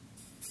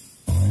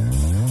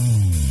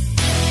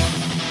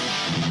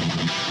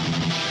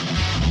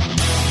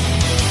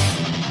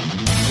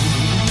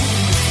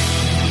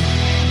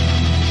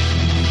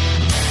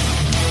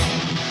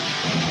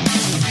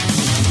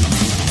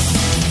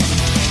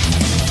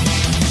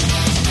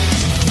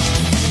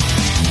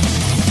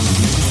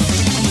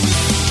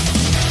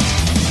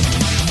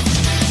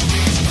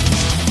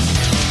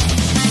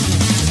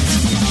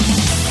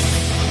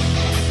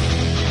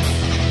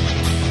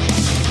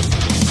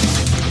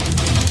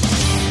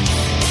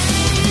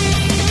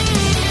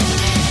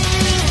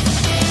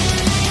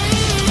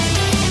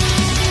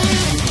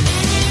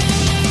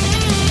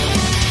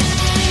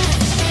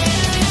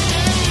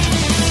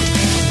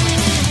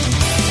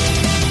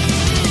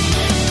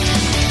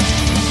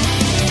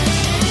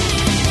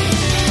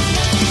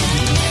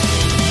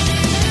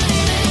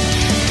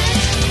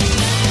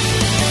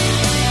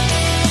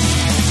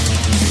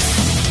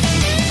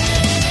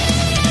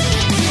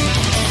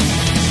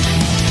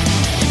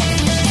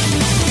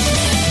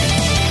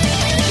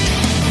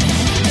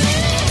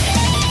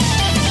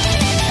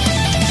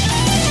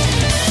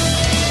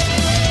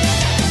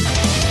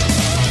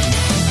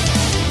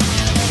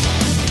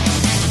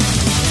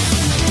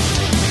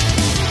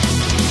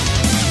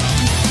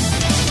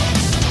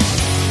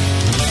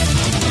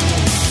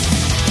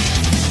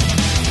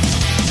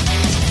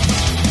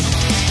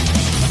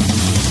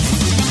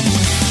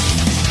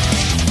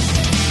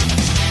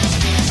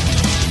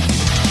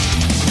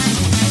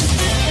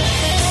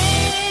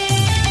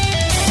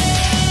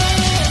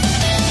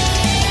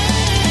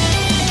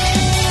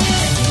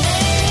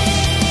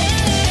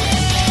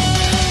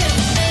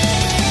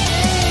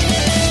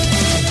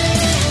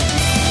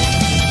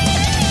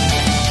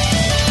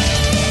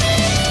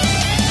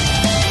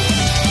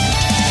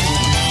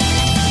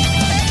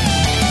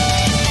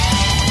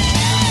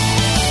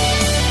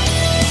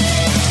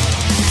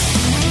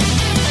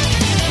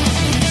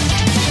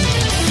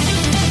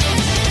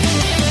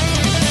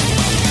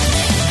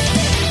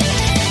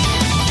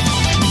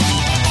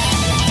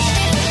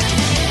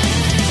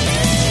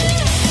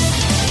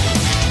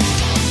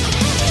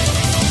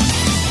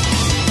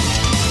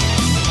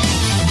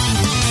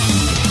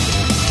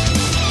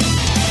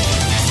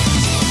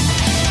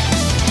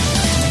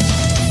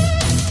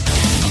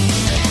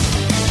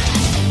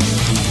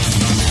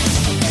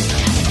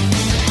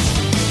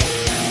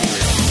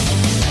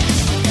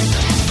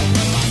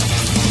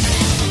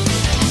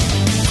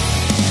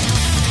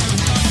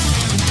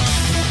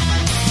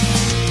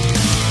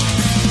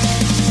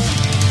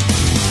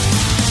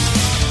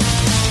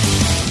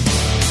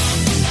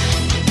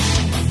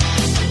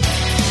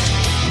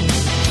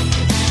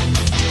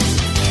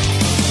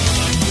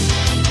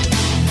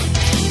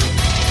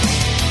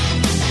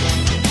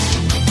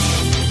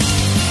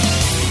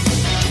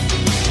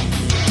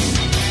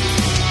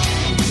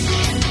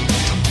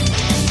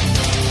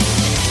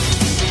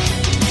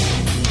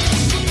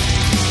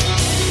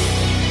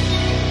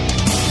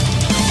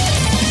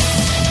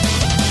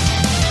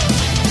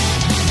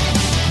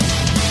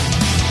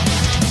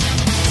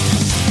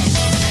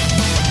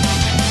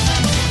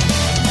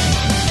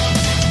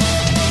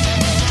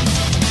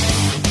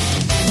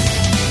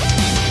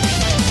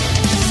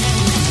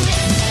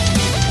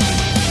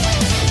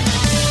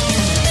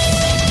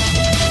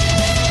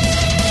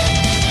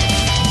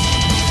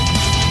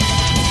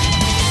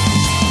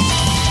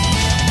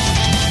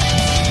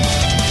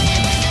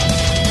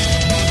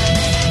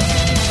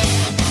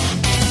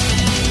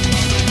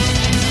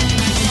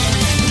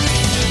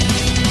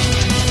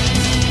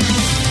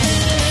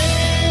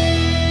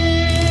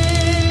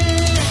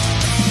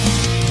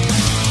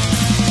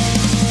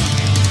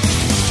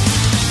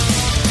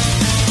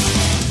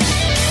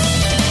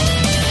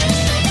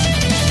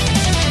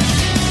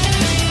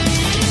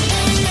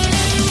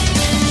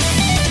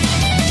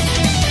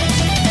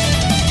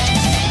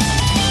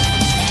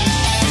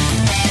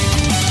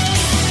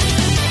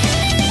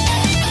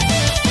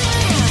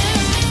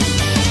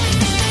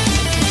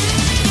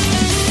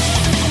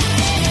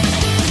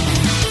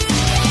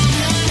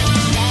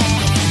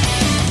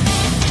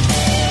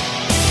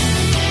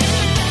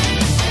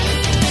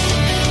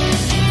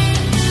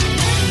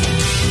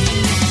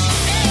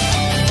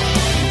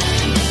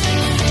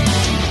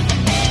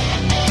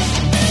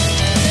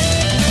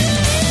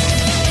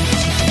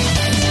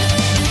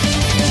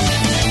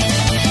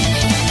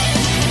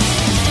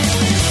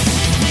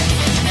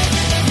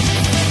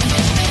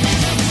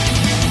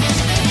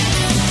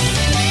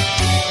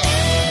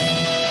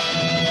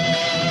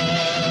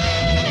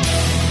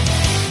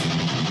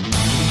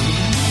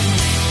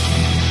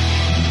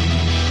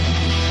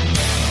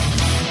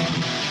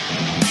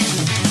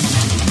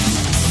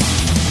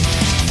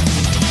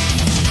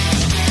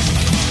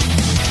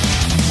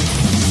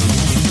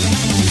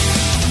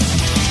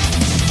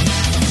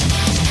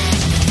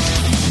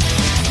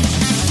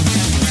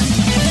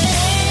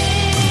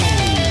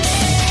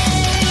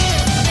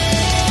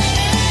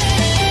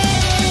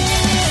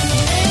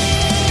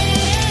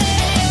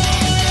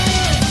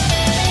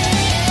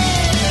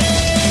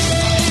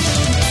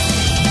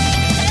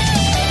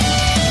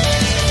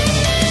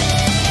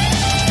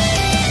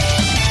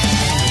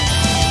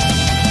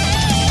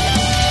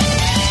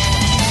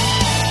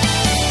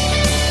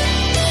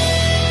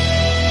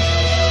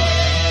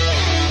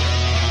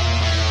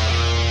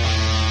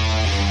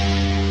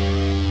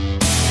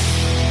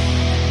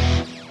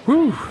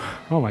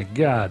 Oh my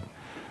god.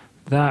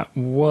 That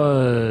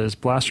was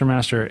Blaster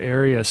Master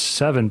Area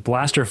 7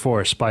 Blaster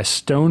Force by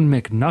Stone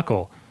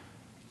McNuckle.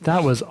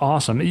 That was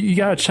awesome. You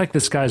got to check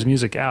this guy's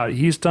music out.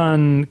 He's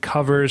done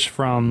covers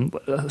from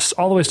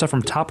all the way stuff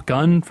from Top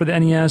Gun for the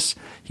NES.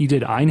 He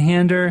did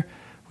Einhander,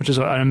 which is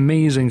an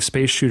amazing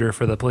space shooter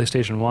for the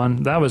PlayStation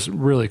 1. That was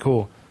really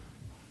cool.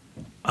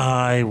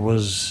 I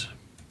was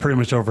pretty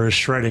much over his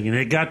shredding, and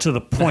it got to the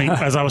point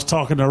as I was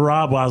talking to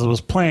Rob while I was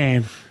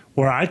playing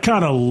where I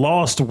kind of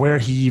lost where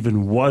he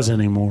even was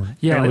anymore.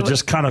 Yeah, and it was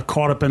just kind of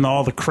caught up in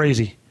all the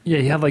crazy. Yeah,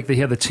 he had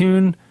the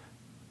tune,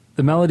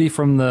 the melody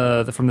from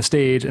the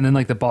stage, and then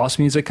like the boss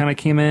music kind of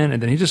came in,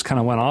 and then he just kind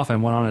of went off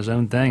and went on his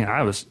own thing. And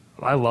I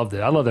loved it.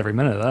 I loved every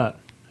minute of that.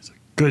 It's a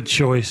good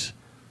choice.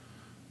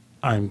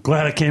 I'm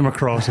glad I came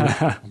across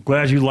it. I'm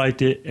glad you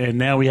liked it, and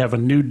now we have a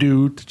new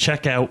dude to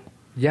check out.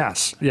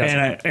 Yes.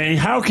 And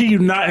how can you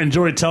not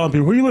enjoy telling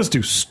people who you listen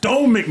to?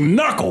 Stone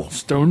McNuckle.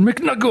 Stone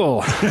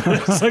McNuckle.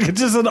 It's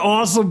just an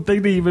awesome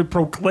thing to even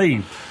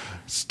proclaim.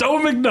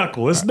 Stone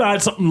McNuckle. It's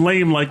not something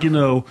lame like Sleep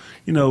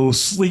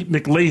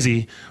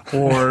McLazy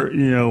or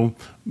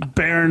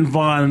Baron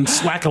von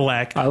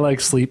Slackalack. I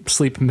like Sleep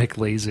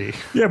McLazy.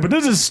 Yeah, but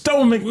this is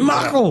Stone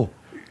McNuckle.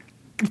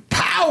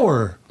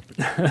 Power.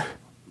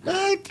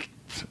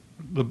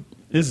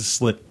 This is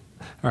slit.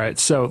 All right,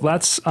 so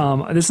let's.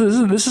 This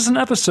is an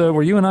episode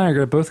where you and I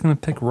are both going to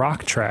pick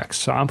rock tracks.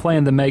 So I'm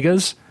playing the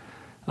Megas.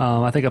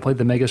 I think I played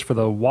the Megas for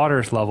the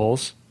water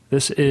levels.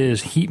 This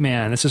is Heat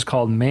Man. This is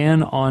called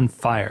Man on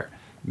Fire.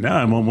 Now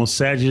I'm almost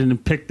sad you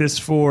didn't pick this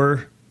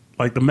for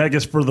like the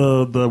Megas for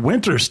the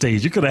winter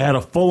stage. You could have had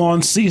a full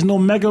on seasonal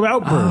mega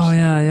outburst. Oh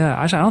yeah.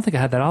 Actually, I don't think I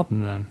had that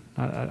album then.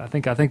 I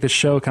think this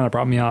show kind of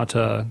brought me out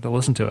to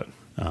listen to it.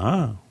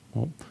 Ah,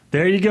 well,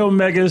 there you go,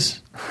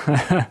 Megas.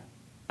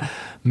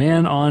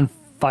 Man on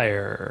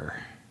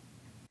Fire.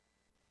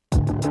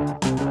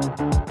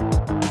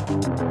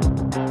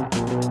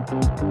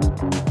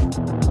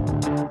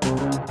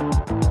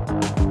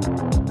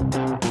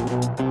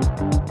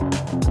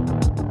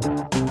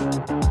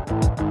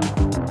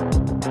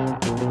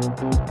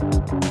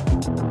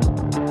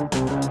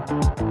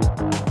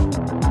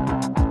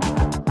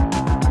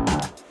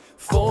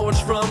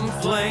 Forged from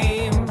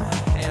flame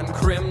and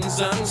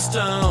crimson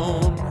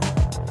stone,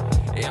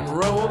 in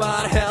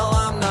robot hell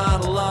I'm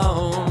not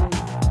alone.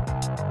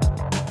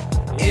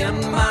 In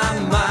my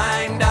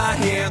mind I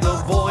hear the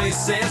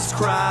voices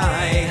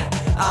cry,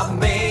 I've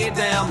made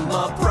them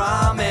a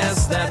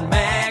promise that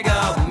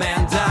Mega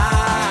Man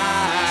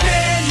died.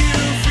 Can you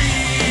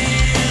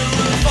feel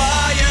the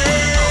fire?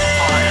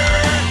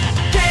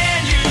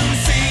 Can you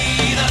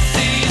see the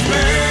seas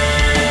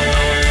burn?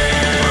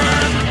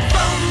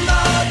 From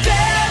the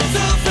depths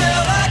of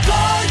hell I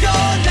call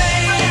your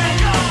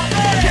name.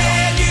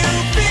 Can you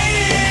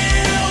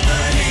feel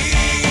the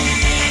heat?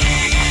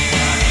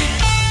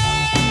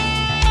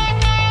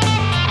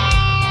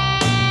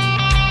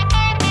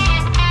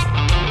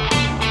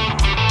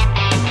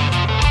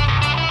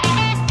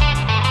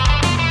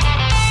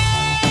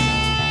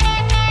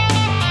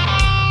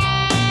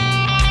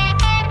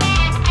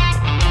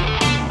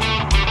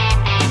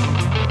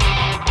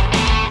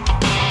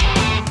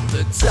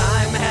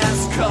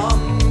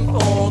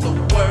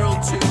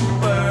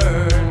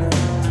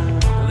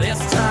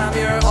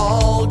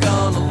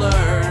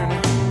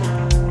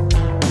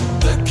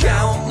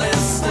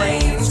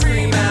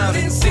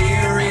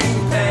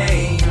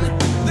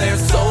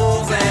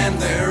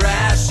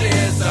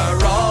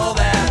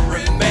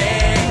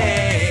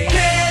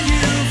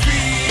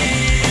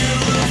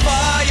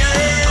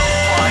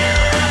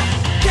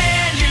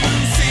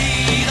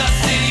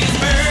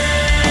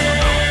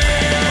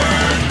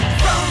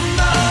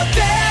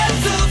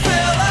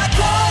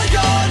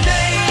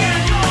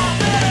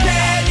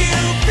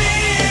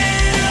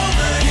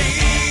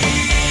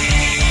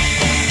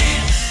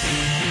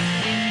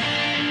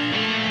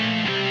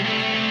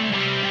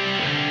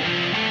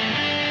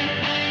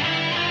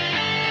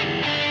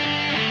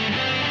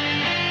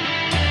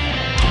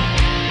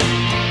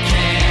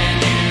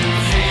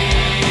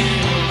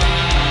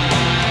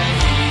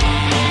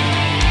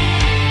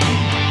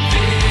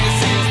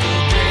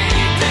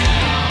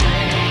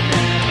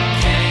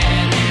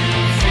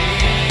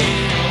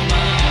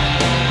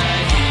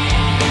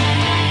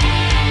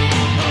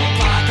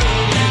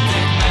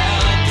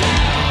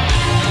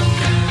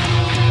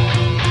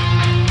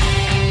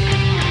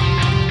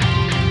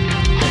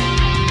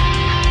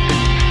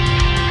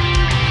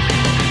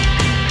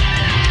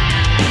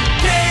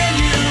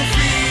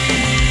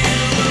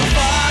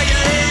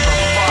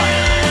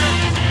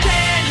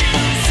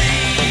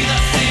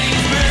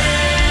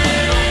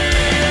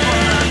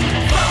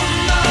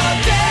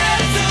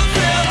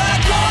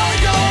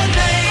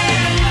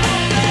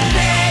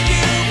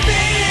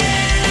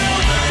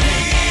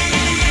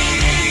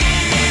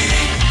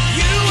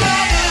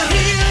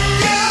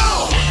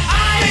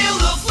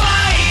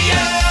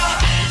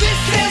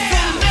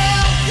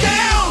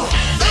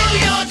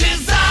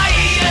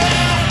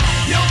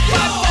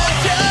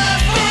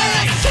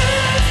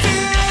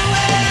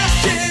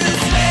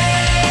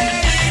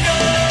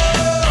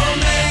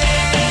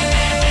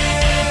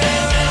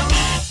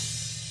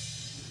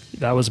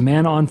 That was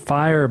Man on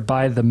Fire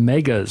by the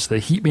Megas, the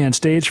Heatman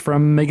stage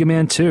from Mega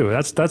Man 2.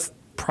 That's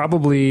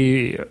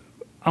probably, I'm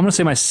going to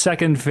say, my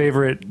second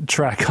favorite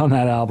track on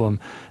that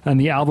album.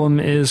 And the album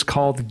is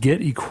called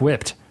Get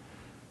Equipped.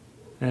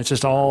 And it's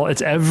just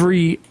it's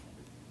every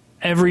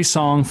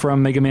song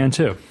from Mega Man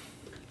 2.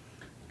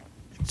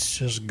 It's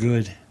just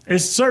good.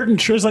 It's certain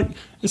tracks, like,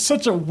 it's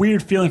such a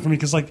weird feeling for me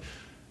because, like,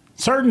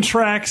 certain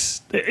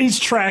tracks, each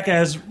track,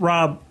 as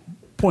Rob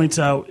points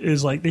out,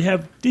 is like they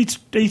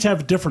each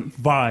have different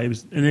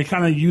vibes, and they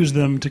kind of use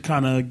them to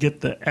kind of get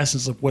the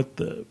essence of what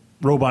the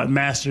robot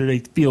master they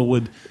feel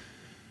would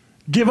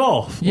give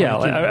off. Yeah,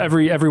 like,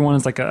 everyone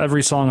is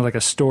every song is like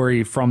a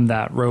story from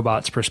that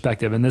robot's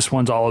perspective, and this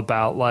one's all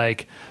about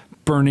like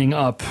burning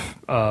up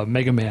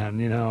Mega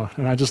Man, you know.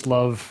 And I just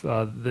love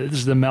this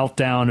is the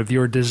meltdown of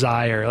your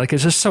desire. Like,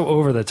 it's just so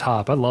over the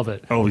top. I love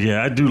it. Oh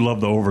yeah, I do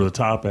love the over the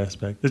top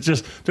aspect. It's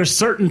just there's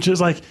certain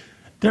just like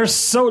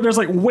there's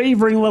like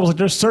wavering levels. Like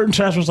there's certain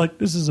tracks where it's like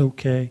this is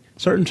okay.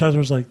 Certain tracks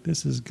where it's like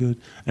this is good,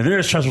 and then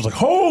there's tracks where it's like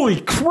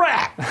holy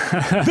crap,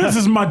 this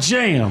is my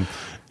jam.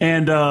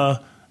 And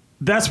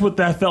that's what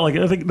that felt like.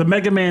 I think the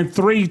Mega Man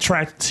 3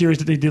 track series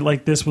that they did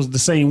like this was the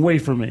same way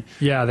for me.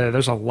 Yeah,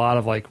 there's a lot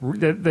of like,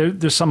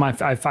 there's some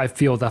I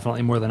feel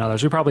definitely more than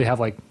others. We probably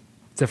have like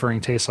differing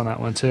tastes on that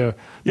one too.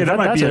 Yeah, that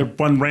might be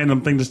one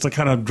random thing just to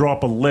kind of draw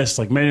up a list.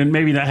 Like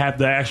maybe not have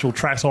the actual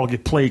tracks all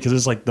get played because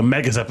it's like the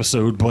Megas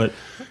episode, but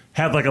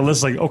have like a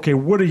list like, okay,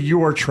 what are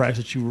your tracks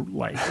that you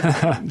like?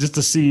 Just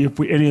to see if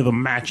any of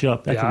them match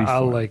up. That could be fun. I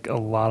like a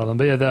lot of them.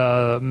 But yeah,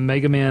 the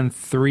Mega Man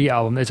 3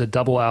 album, it's a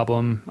double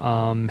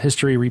album,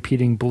 history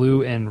repeating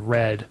blue and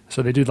red.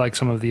 So they do like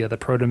some of the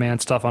Proto Man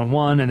stuff on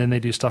one, and then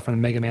they do stuff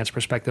from Mega Man's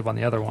perspective on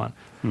the other one,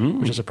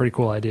 which is a pretty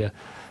cool idea.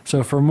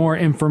 So for more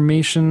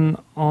information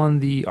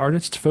on the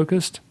artist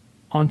focused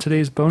on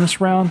today's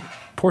bonus round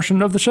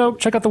portion of the show,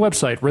 check out the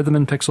website,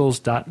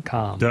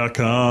 rhythmandpixels.com.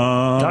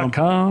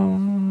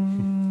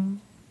 .com.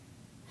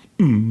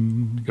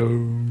 Go.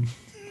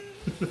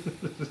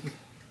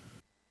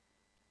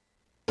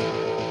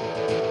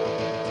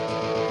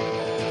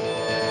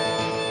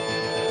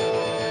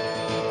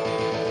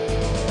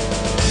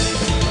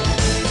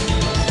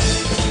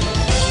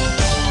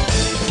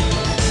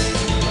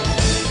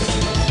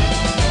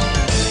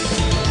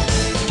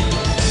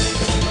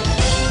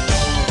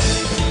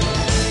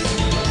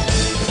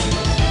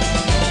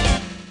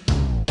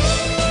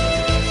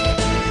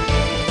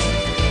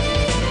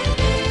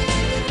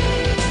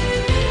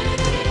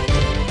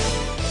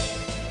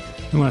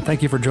 We want to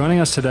thank you for joining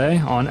us today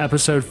on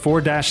episode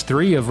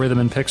 4-3 of Rhythm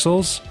and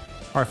Pixels,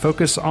 our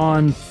focus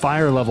on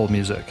fire level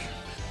music.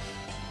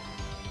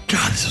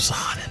 God, this was a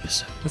hot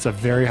episode. It's a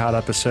very hot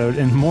episode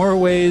in more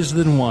ways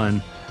than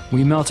one.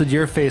 We melted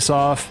your face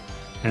off,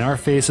 and our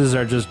faces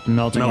are just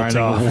melting right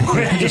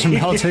away. Just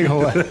melting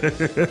away.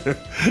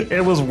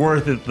 It was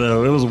worth it,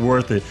 though. It was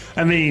worth it.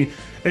 I mean,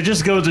 it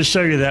just goes to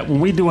show you that when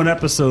we do an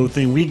episode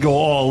thing, we go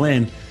all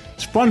in.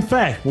 It's a fun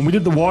fact. When we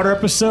did the water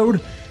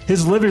episode,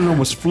 his living room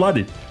was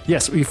flooded.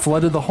 Yes, we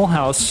flooded the whole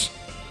house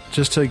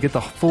just to get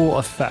the full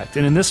effect.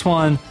 And in this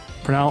one,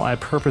 Pernell, I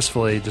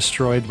purposefully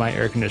destroyed my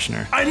air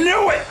conditioner. I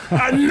knew it!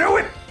 I knew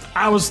it!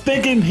 I was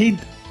thinking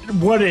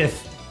what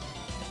if?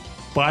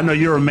 But I know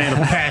you're a man of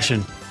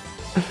passion.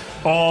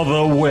 All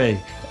the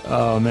way.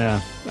 Oh,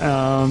 man.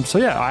 So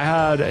yeah, I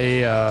had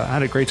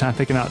a great time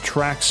picking out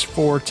tracks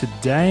for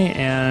today.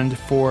 And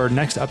for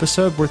next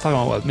episode, we're talking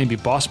about what, maybe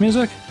boss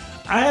music?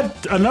 I had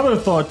another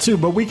thought too,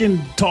 but we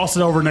can toss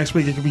it over next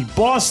week. It could be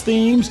boss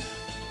themes,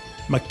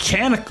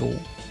 mechanical.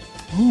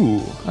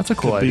 Ooh, that's a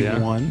cool idea. Could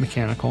be one.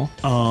 Mechanical.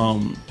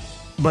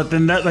 But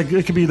then that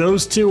it could be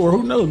those two, or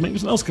who knows? Maybe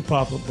something else could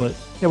pop up. But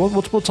yeah,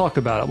 we'll talk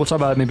about it. We'll talk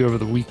about it maybe over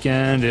the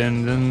weekend,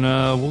 and then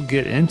we'll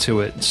get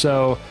into it.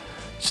 So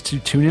just to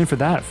tune in for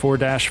that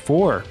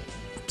 4-4.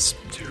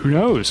 Who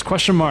knows?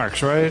 Question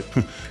marks, right?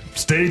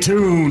 Stay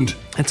tuned.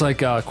 It's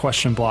like a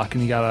question block,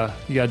 and you gotta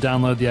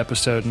download the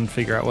episode and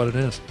figure out what it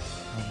is.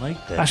 I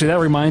like that. Actually, that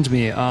reminds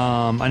me.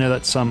 I know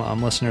that some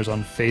listeners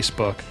on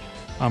Facebook,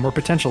 or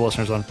potential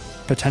listeners on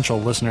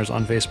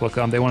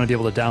Facebook, they want to be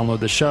able to download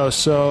the show.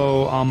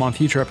 So on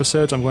future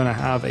episodes, I'm going to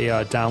have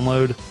a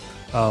download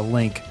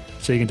link,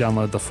 so you can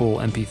download the full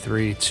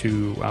MP3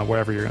 to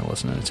wherever you're going to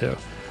listen to it to.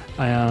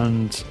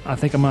 And I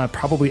think I'm going to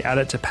probably add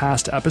it to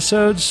past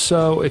episodes.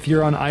 So if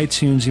you're on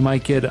iTunes, you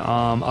might get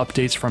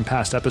updates from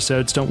past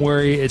episodes. Don't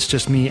worry, it's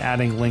just me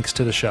adding links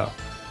to the show.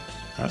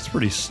 That's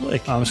pretty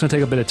slick. It's going to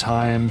take a bit of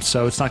time,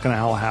 so it's not going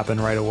to all happen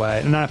right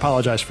away. And I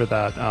apologize for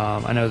that.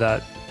 I know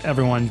that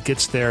everyone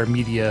gets their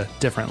media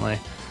differently.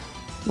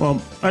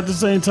 Well, at the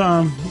same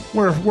time,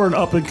 we're an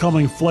up and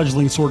coming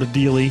fledgling sort of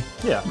dealie.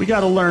 Yeah, we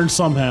got to learn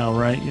somehow,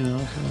 right? You know.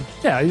 So.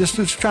 Yeah, just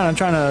trying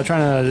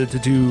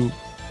to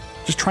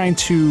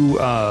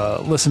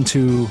listen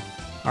to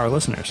our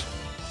listeners.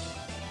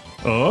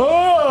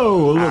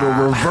 Oh, a little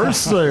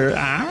reverse there.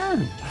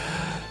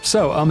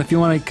 So, if you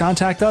want to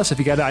contact us, if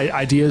you got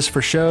ideas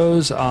for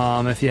shows,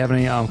 if you have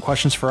any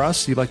questions for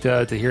us, you'd like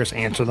to hear us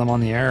answer them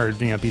on the air, or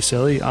be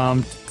silly,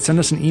 send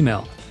us an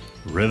email.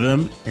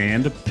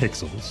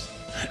 rhythmandpixels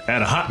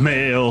at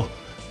hotmail.com.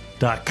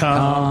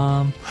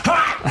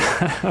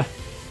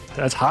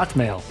 That's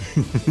Hotmail.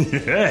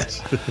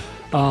 Yes.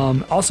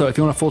 Also, if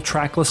you want a full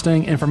track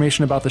listing,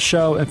 information about the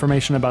show,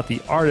 information about the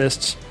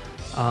artists,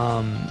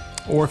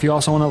 or if you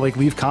also want to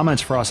leave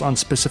comments for us on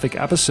specific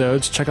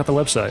episodes, check out the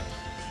website.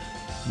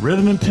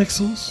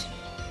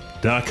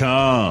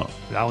 rhythmandpixels.com.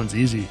 That one's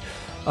easy.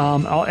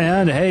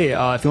 And hey,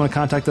 if you want to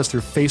contact us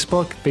through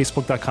Facebook,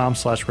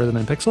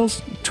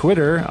 facebook.com/rhythmandpixels.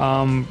 Twitter,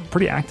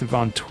 pretty active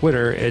on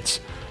Twitter.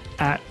 It's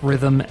at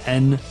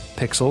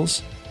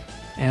rhythmnpixels.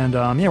 And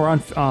we're on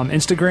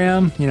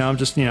Instagram. I'm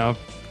just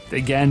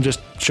again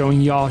just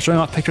showing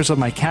off pictures of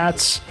my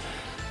cats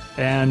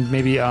and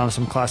maybe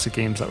some classic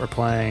games that we're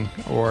playing.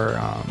 Or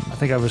I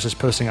think I was just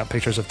posting up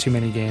pictures of too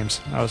many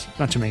games.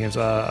 Not too many games.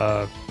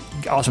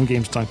 Awesome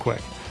games done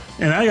quick.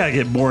 And I gotta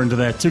get more into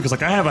that too, because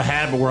I have a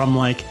habit where I'm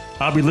like,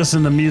 I'll be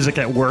listening to music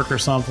at work or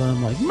something.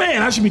 I'm like,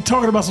 man, I should be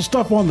talking about some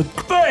stuff on the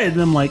thread.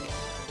 And I'm like,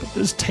 but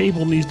this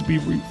table needs to be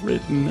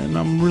rewritten, and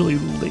I'm really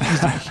lazy.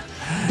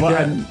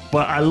 But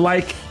I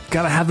like.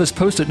 Gotta have those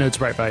post-it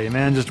notes right by you,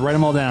 man. Just write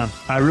them all down.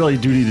 I really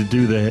do need to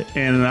do that,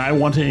 and I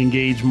want to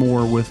engage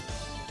more with,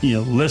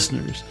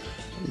 listeners.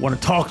 I want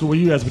to talk to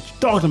you guys, what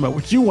you're talking about,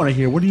 what you want to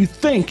hear, what do you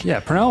think?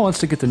 Yeah, Pernell wants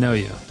to get to know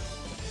you.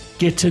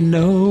 Get to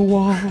know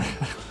all.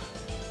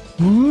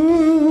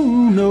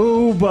 Ooh,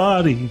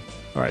 nobody.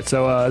 All right,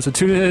 so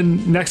tune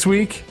in next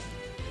week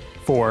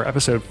for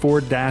episode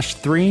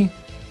 4-3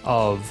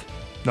 of.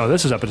 No,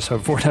 this is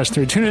episode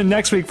 4-3. Tune in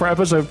next week for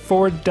episode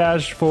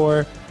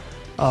 4-4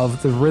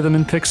 of the Rhythm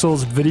and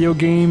Pixels video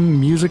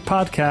game music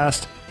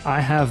podcast.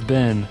 I have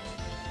been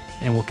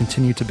and will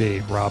continue to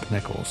be Rob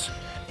Nichols.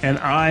 And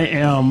I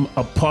am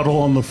a puddle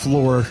on the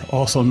floor,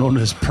 also known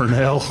as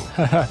Pernell.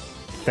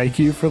 Thank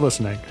you for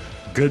listening.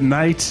 Good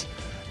night.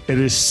 It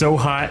is so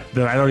hot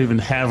that I don't even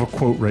have a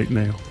quote right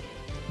now.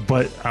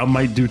 But I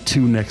might do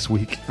 2 next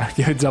week.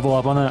 You double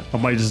up on that? I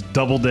might just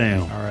double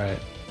down. All right.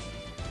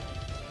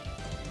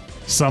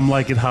 Some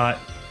like it hot.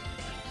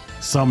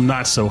 Some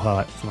not so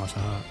hot. It's not so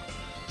hot.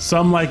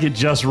 Some like it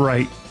just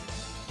right.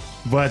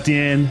 But at the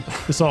end,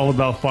 it's all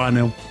about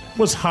finding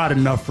what's hot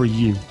enough for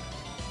you.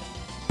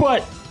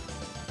 But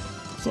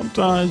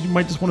sometimes you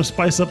might just want to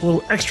spice up a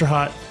little extra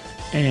hot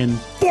and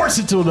force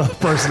it to another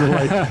person in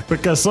life,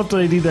 because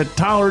sometimes they need that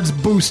tolerance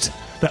boost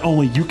that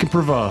only you can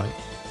provide.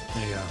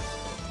 There you go.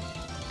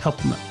 Help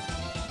them out.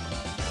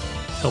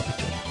 Help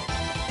each other.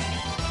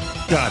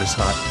 God is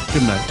hot.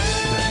 Good night.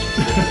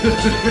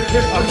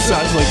 I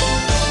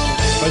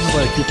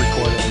just keep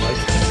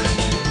recording.